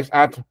are priced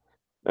at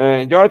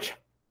George.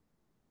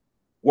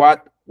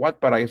 What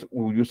price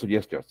would you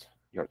suggest,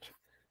 George?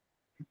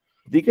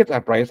 Tickets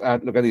are priced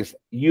at, look at this,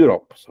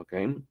 Europe's.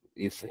 Okay,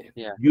 it's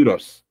Yeah.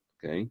 euros.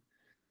 Okay,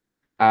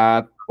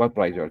 at what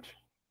price, George?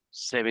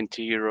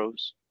 70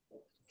 euros.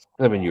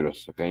 7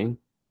 euros. Okay,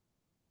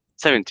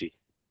 70.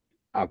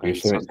 okay,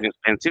 It's something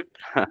expensive.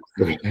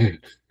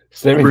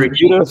 70 Very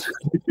cheap. euros.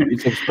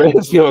 It's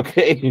expensive.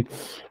 Okay.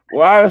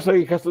 Wow, so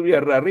it has to be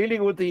a really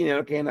good dinner,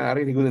 okay, and a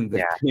really good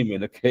Yeah.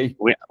 entertainment, okay.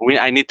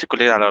 I need to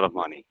collect a lot of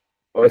money.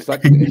 Oh,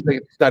 exactly.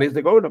 That is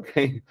the goal,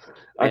 okay.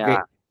 Okay.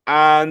 Yeah.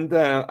 And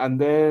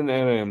then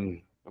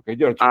okay,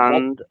 George, what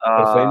And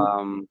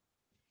percent?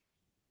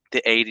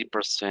 the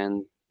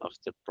 80% of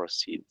the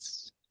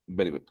proceeds.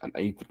 Very good. And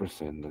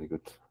 80%, very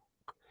good.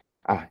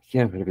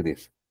 Here, look at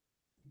this.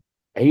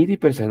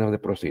 80% of the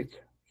proceeds.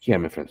 Here,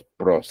 my friends,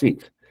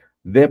 proceeds.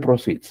 The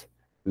proceeds,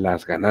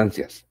 las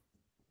ganancias.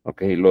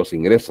 Okay, los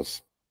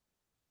ingresos.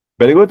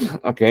 Very good.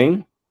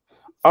 Okay.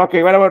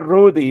 Okay, what about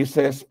Rudy? It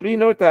says, please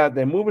note that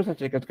the Movies and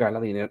Checkers Gala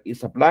dinner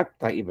is a black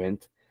tie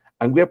event,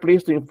 and we are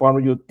pleased to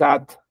inform you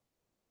that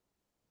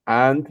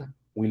and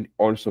will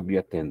also be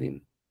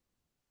attending.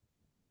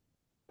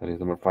 That is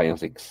number 5 and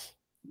 6.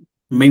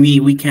 Maybe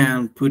we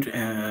can put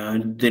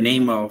the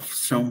name of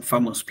some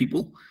famous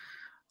people,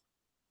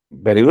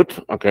 Very good.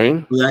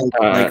 Okay. like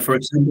Uh, for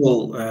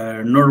example,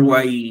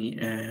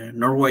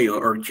 Norway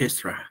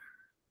Orchestra.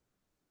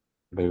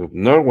 Very good.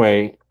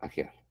 Norway.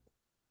 Here.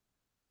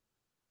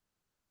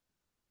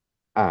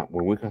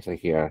 Well, we can say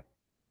here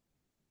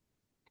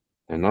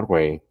the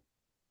Norway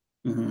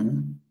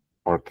Hmm.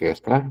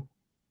 Orchestra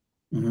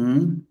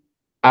Hmm.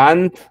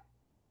 and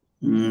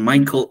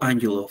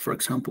Michelangelo, for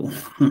example.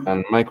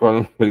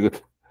 Michael. Very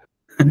good.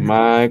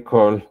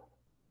 Michael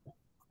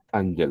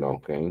Angelo.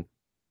 Okay.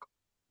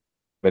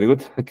 Very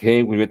good.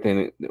 Okay, we will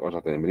attend also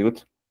attend. Very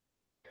good.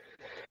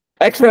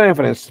 Excellent,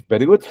 friends.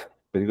 Very good.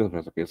 Very good,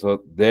 friends. Okay,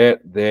 so there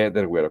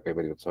were. Okay,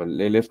 very good. So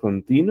let's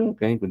continue.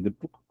 Okay, with the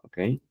book.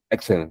 Okay,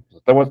 excellent. So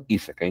that was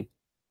easy. Okay,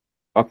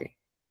 okay,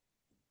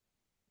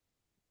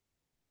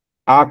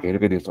 okay.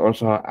 Look at this.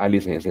 Also,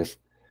 Alice it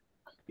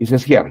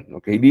says here.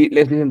 Okay,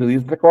 let's listen to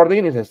this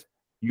recording. It says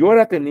you are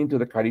attending to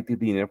the charity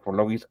dinner for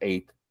Logis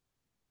 8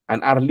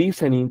 and are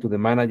listening to the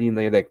managing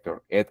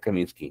director Ed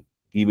Kaminsky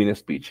giving a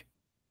speech.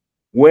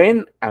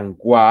 When and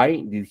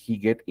why did he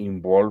get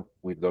involved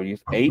with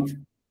Logis 8?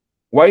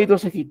 Why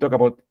doesn't he talk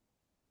about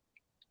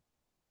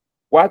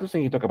What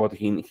doesn't he talk about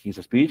in his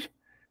speech?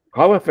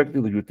 How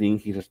effective do you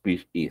think his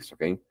speech is?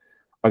 Okay.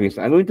 Okay,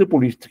 so I'm going to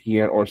put it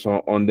here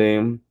also on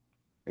the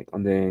okay,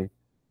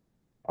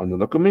 on the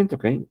document,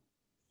 okay,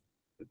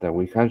 that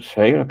we have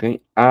shared, okay,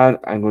 and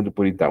I'm going to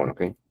put it down,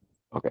 okay.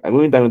 Okay, I'm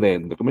going down the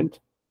document.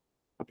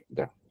 Okay,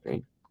 there,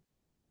 okay.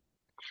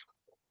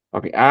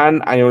 Okay,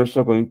 and I'm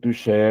also going to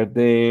share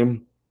the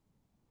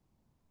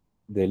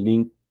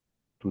link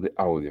to the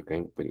audio,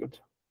 okay, very good.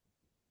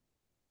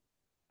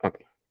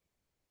 Okay,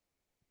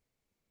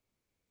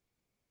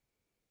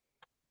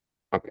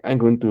 okay, I'm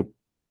going to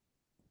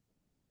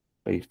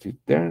paste it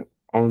there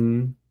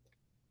on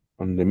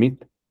the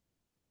meet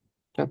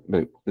chat.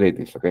 Very good. There it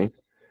is, okay.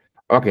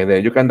 Okay, there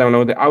you can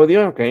download the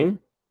audio, okay.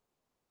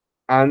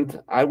 And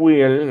I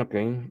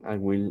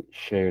will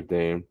share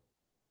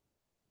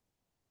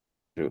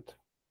truth,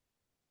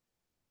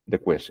 the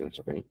questions,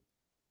 okay?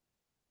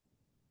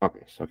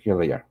 Okay, so here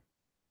they are.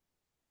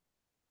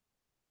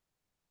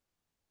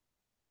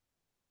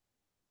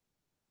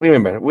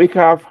 Remember, we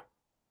have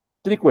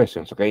 3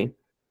 questions, okay?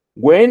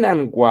 When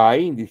and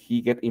why did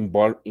he get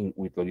involved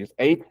with Logis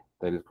 8?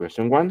 That is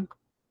question 1.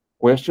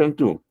 Question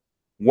 2,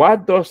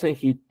 what doesn't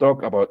he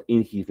talk about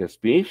in his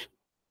speech?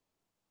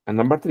 And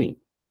number 3,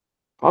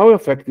 how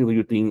effective do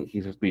you think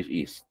his speech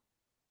is?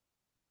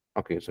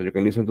 Okay, so you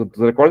can listen to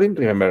the recording.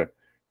 Remember,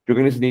 you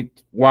can listen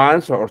it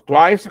once or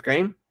twice,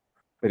 okay?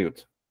 Very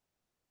good.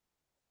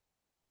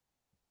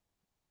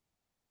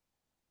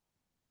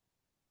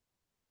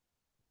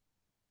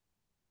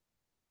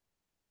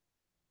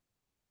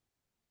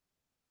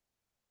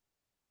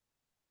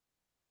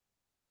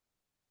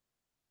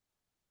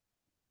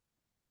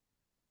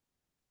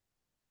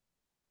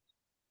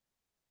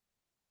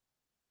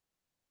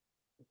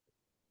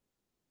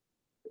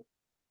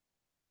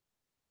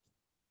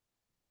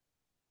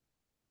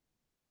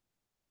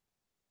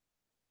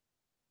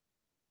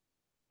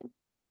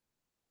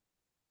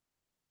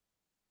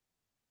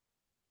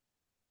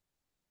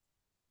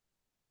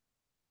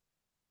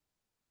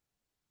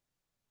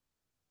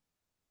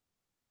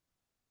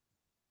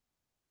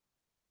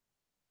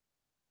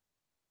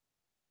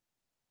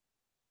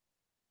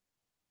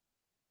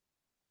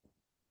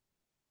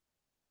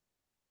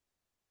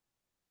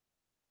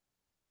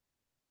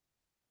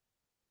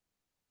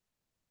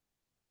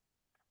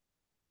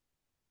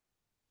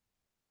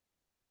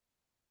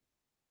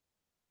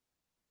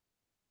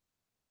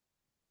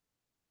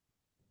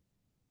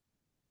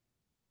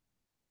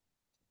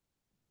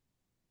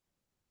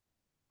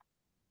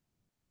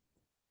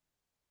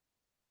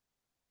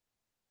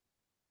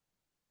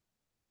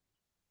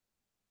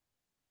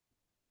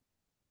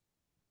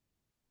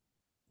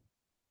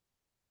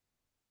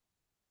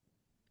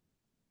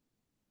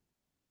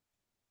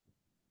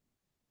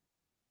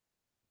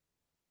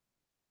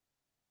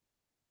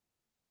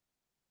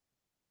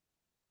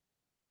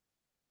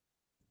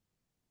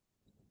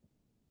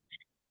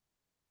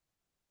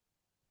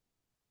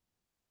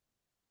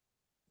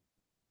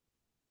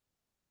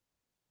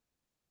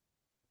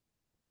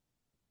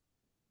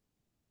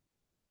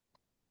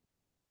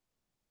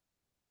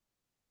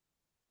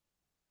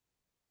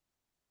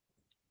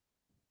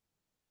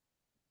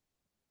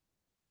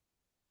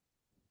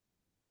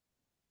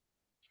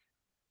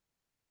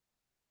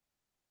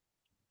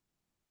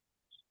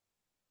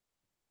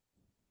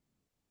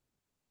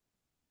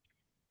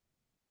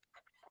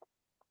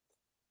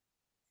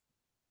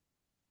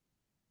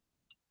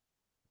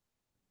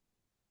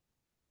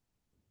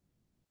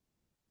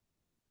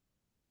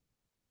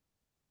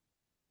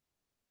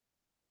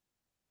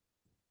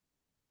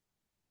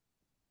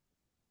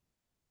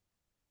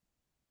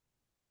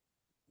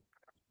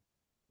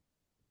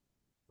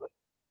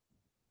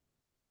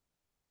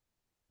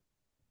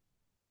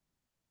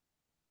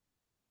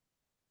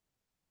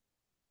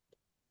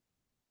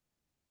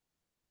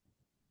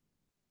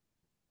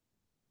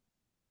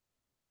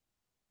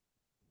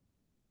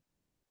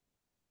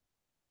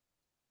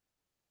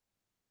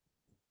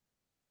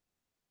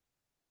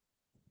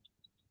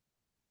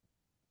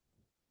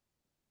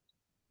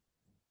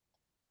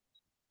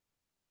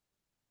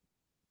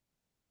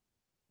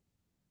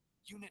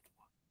 Unit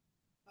 1.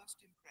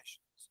 First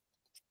impressions.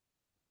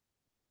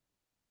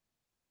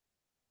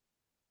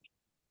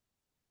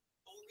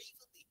 Or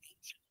even the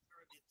ancient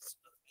pyramids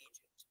of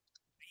Egypt.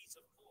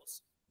 These, of course,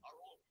 are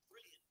all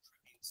brilliant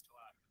tributes to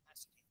our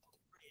capacity for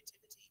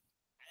creativity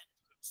and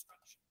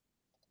construction.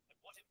 But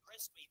what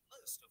impressed me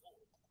most of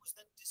all was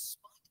that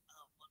despite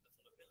our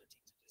wonderful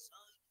ability to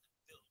design and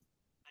build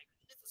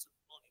magnificent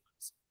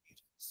monuments and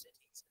beautiful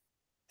cities,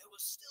 there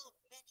were still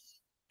many,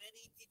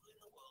 many people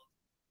in the world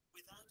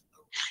without a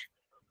roof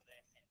over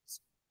their heads,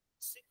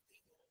 sick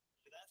people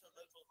without a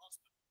local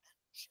hospital, and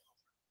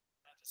children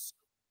without a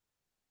school.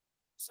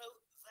 So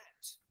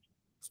that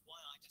was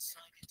why I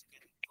decided to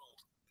get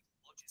involved with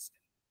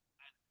logistics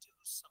and do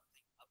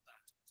something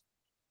about it.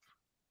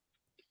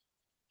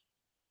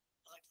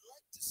 I'd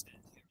like to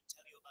stand here and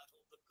tell you about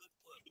all the good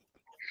work that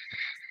we've done.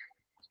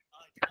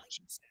 I'd like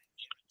to stand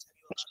here and tell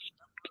you about the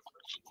number of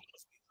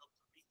refugees we've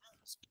helped to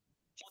rehouse,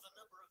 or the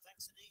number of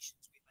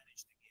vaccinations we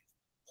managed to give,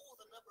 or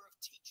the number of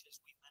teachers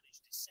we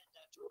managed to send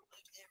out to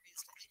remote areas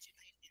to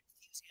educate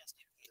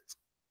enthusiastic kids.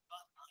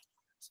 But I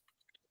thought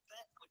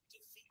that would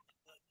defeat the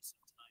purpose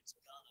of tonight's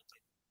gala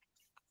dinner.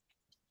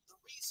 The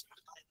reason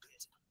I'm here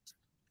tonight,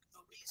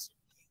 the reason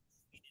you've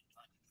been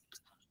invited here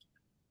tonight,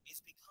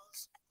 is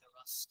because there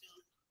are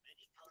still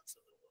many parts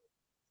of the world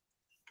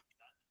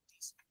that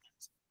decent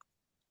housing,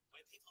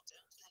 where people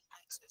don't have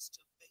access to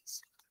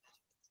basic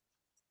medical care,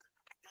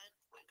 and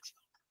where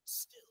children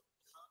still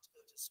can't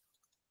go to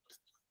school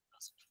because one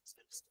doesn't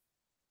exist.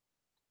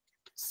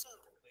 So,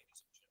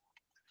 ladies and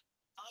gentlemen,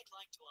 I'd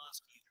like to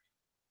ask you,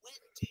 when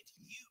did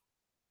you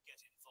get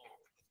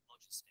involved with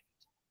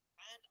Logistate?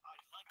 And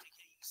I'd like to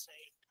hear you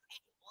say it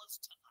was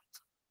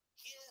tonight,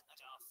 here at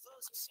our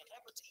first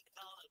celebrity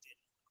gala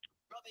dinner,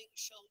 rubbing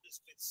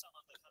shoulders with some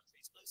of the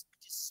country's most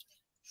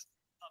distinguished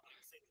public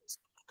figures,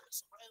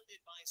 surrounded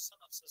by some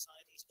of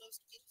society's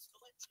most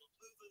influential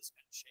movers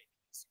and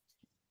shakers.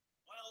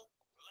 Well,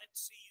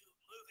 let's see you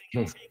moving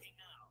and shaking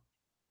now.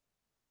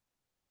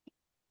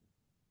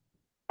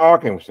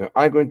 Okay, so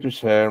I'm going to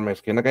share my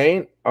screen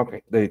again.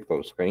 Okay, there it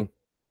goes. Okay.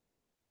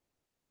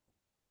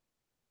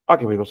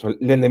 Okay, people. So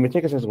let me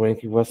check this when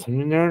he was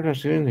in there.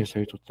 He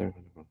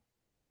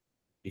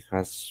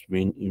has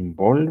been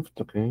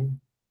involved. Okay.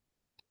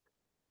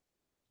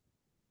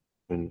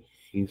 When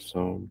he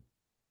saw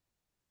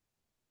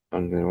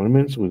on the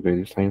monuments with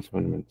great designs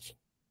monuments.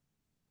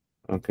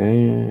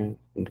 Okay.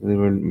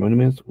 Incredible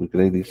monuments with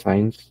great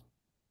designs.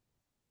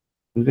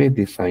 With great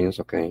designs.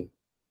 Okay.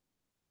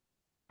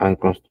 And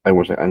I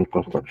will say and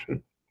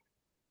construction.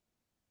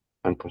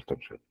 And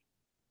construction.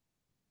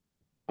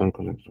 And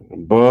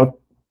construction. But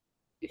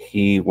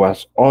he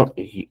was all.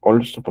 He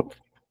also put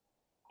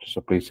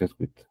some places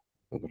with.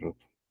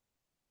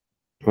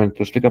 Going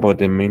to speak about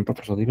the main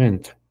purpose of the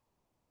event.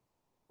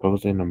 What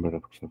was the number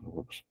of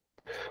works?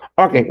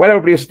 Okay,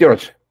 whatever, please,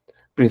 George.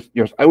 Please,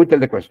 George. I will tell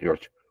the question,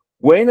 George.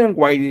 When and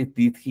why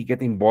did he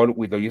get involved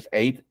with Logis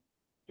 8,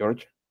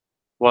 George?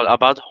 Well,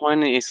 about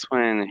when is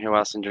when he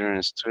was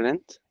engineering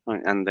student,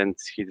 and then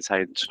he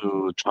decided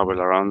to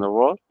travel around the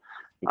world.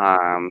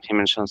 He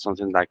mentioned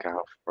something like,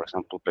 for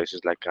example,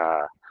 places like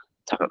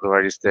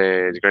where is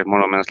the great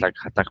monuments like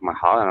Taj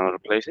Mahal and other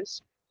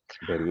places.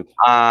 Very good.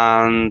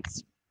 And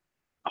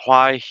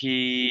why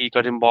he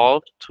got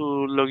involved to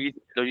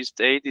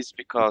Logistate is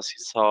because he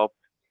saw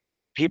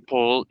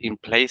people in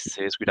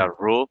places without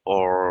roof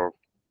or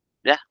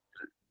yeah,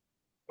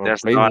 Or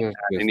there's not places,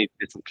 yes. any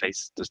decent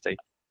place to stay.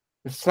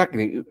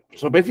 Exactly.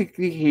 So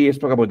basically, he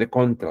spoke about the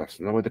contrast,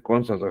 about the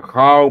contrast of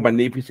how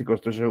magnificent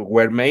constructions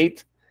were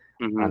made.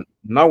 Hmm. And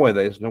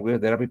nowadays,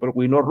 there are people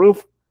with no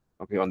roof,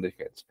 okay, on their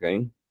heads.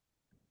 Okay,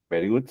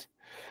 very good.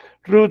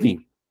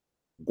 Rudy,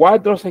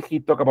 what does he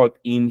talk about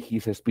in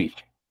his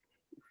speech?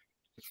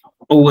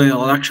 Oh,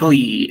 well,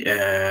 actually,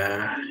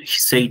 he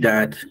said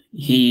that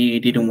he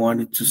didn't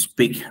want to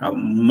speak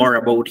more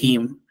about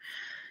him.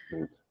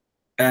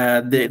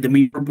 The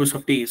main purpose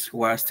of this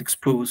was to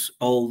expose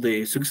all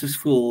the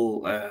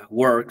successful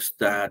works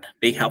that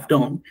they have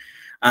done,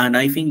 and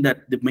I think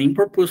that the main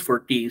purpose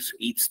for this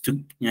is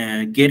to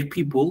get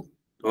people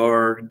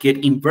or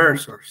get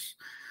investors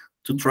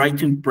to try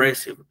to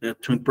impress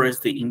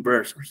the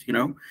investors.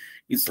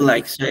 It's Very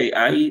like good. say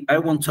I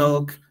won't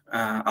talk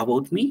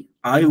about me.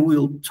 I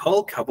will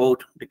talk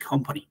about the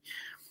company,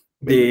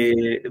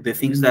 Very good. the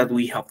things that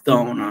we have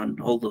done,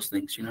 and all those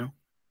things.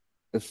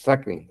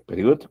 Exactly.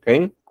 Very good.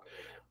 Okay.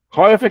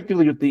 How effective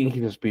do you think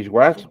his speech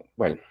was?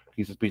 Well,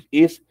 his speech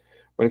is.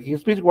 Well, his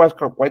speech was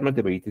quite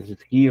motivating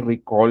since he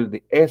recalled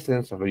the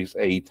essence of his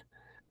aid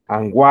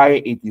and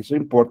why it is so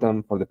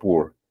important for the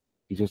poor.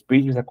 His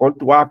speech is a call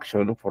to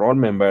action for all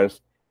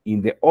members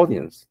in the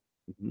audience.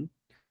 Mhm.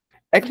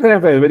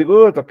 Excellent, very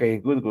good. Okay,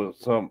 good, good.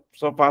 So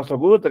far, so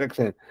good.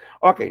 Excellent.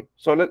 Okay,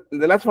 so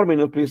the last 4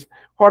 minutes, please.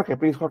 Jorge,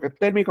 please, Jorge,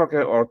 tell me,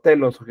 Jorge, or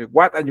tell us, Jorge,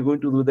 what are you going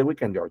to do the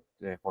weekend, George,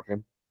 Jorge?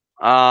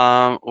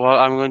 Well,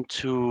 I'm going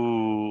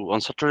to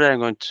on Saturday. I'm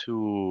going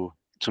to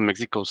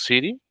Mexico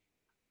City.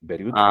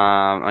 Very good.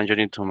 I'm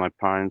joining to my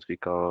parents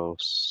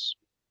because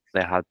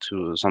they had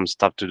to some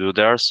stuff to do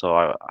there,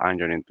 so I'm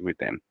joining with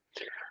them.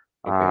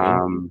 Okay.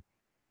 Um,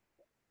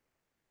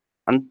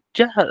 and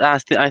yeah, I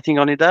think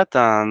only that.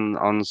 And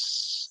on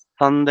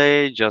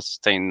Sunday, just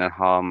staying at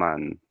home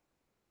and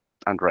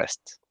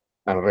rest.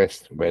 And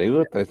rest. Very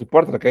good. That's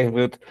important. Okay,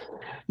 good.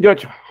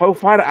 George, how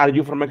far are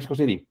you from Mexico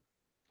City?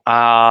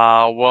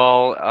 As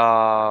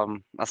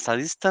a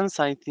distance,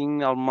 I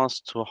think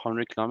almost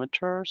 200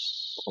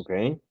 kilometers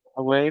Okay.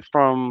 away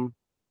from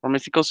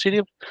Mexico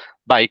City.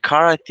 By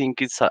car, I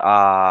think it's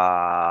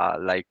well,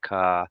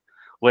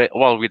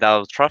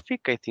 without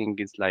traffic, I think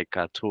it's like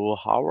 2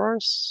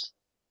 hours.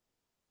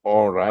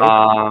 All right.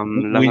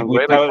 Long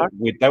way by car.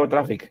 Without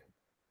traffic.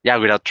 Yeah,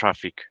 without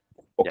traffic.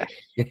 Yeah,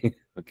 Okay.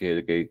 Okay.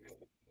 Okay.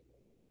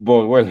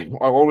 But well, I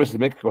always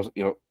Mexico.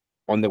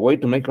 On the way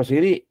to Mexico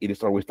City, it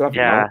is always traffic.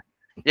 yeah,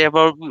 No. yeah.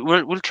 But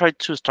we'll try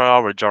to start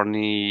our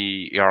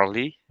journey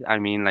early. I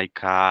mean, like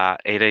 8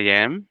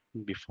 a.m.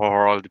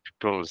 before all the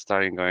people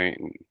starting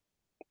going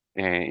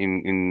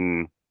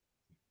in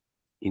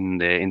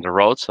the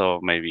road. So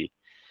maybe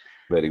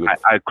Very I, good.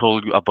 I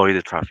could avoid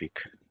the traffic.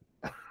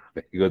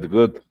 Very good.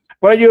 Good.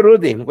 What are you,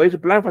 Rudy? What is the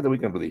plan for the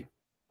weekend, Rudy?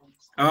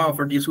 Oh,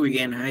 for this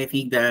weekend, I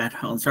think that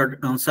on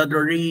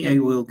Saturday I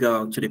will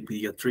go to the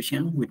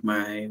pediatrician with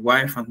my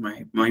wife and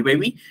my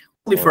baby,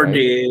 only All for right.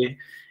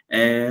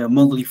 the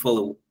monthly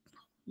follow,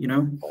 you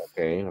know.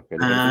 Okay. Okay. Very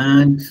good.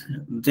 And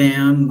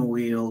then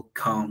we'll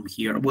come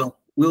here. Well,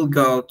 we'll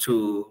go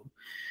to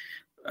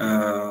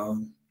uh,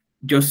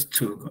 just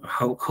to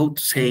how to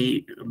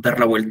say dar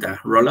la vuelta,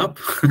 roll up.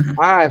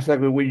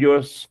 Exactly. We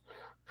just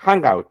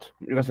hang out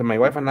because my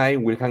wife and I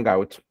will hang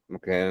out.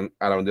 Okay,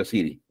 around the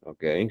city.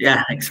 Okay.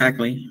 Yeah,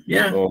 exactly.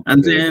 Yeah,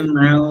 and Okay. then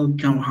I'll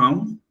come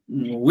home.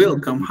 We'll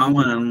come home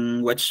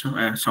and watch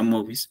some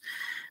movies.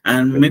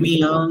 And Very good.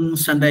 maybe on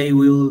Sunday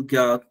we'll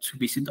go to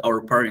visit our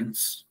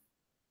parents.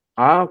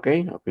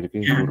 Okay. Okay. Okay.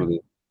 Yeah, Good, Rudy.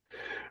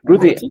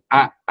 Rudy, that's it.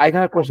 I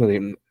got a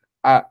question.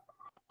 Uh,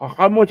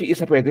 how much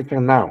is a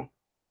pediatrician now?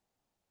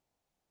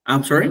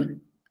 I'm sorry.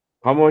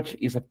 How much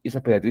is a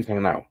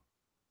pediatrician now?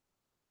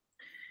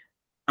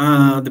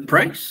 The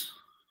price?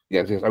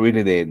 Yes, yes.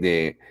 Really,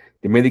 the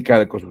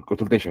medical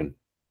consultation,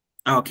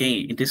 Okay,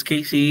 in this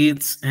case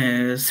it's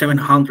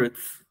 700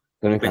 pes-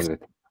 700. Very good.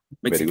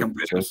 Mexican Okay.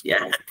 pesos.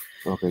 Yeah,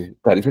 Okay.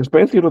 That is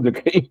expensive, Rudy,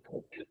 okay?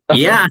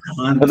 yeah,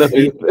 and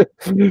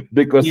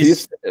Because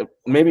it's, it's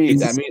maybe I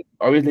it's mean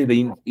obviously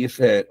the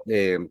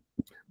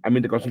I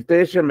mean the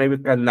consultation maybe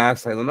can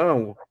last I don't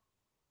know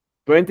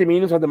 20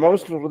 minutes at the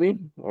most, Rudy,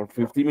 or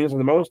 15 minutes at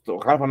the most,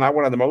 or half an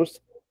hour at the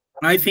most.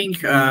 I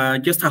think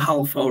just a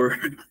half hour.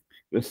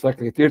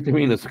 Exactly 30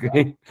 minutes,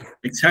 okay?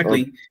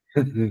 Exactly.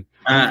 Okay.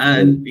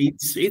 And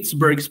it's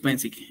very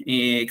expensive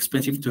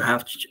to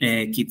have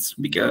kids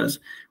because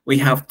we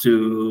have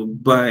to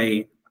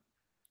buy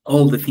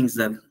all the things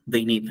that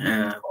they need,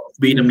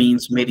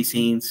 vitamins,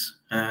 medicines,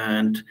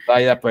 and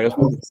Diapers,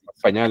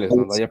 pañales,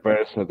 no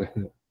diapers.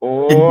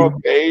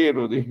 Okay,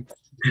 Rudy.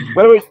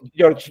 By the way,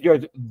 George,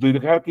 do you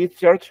have kids,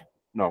 George?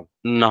 No.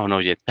 No,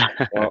 not yet.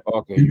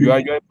 Okay, you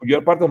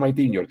are part of my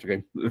team, George.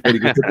 Okay, very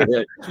good.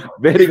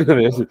 Very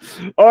good. Yes.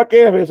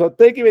 Okay, okay, so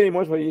thank you very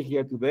much for being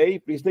here today.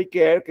 Please take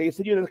care. Okay,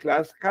 see you next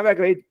class. Have a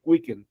great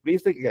weekend.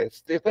 Please take care.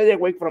 Stay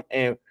away from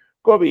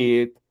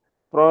COVID,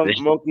 from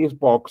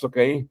monkeypox,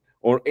 okay,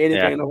 or any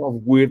Yeah. kind of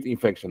weird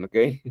infection.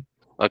 Okay. Very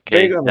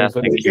Okay. good, man. Yeah.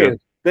 So Thank take you. care.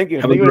 Thank you.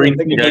 have a Thank you very much. great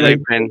Thank you. Enjoy Thank the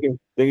weekend. you. evening. Thank you.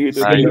 Thank you.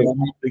 See Thank Bye. you.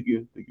 you. Thank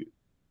you.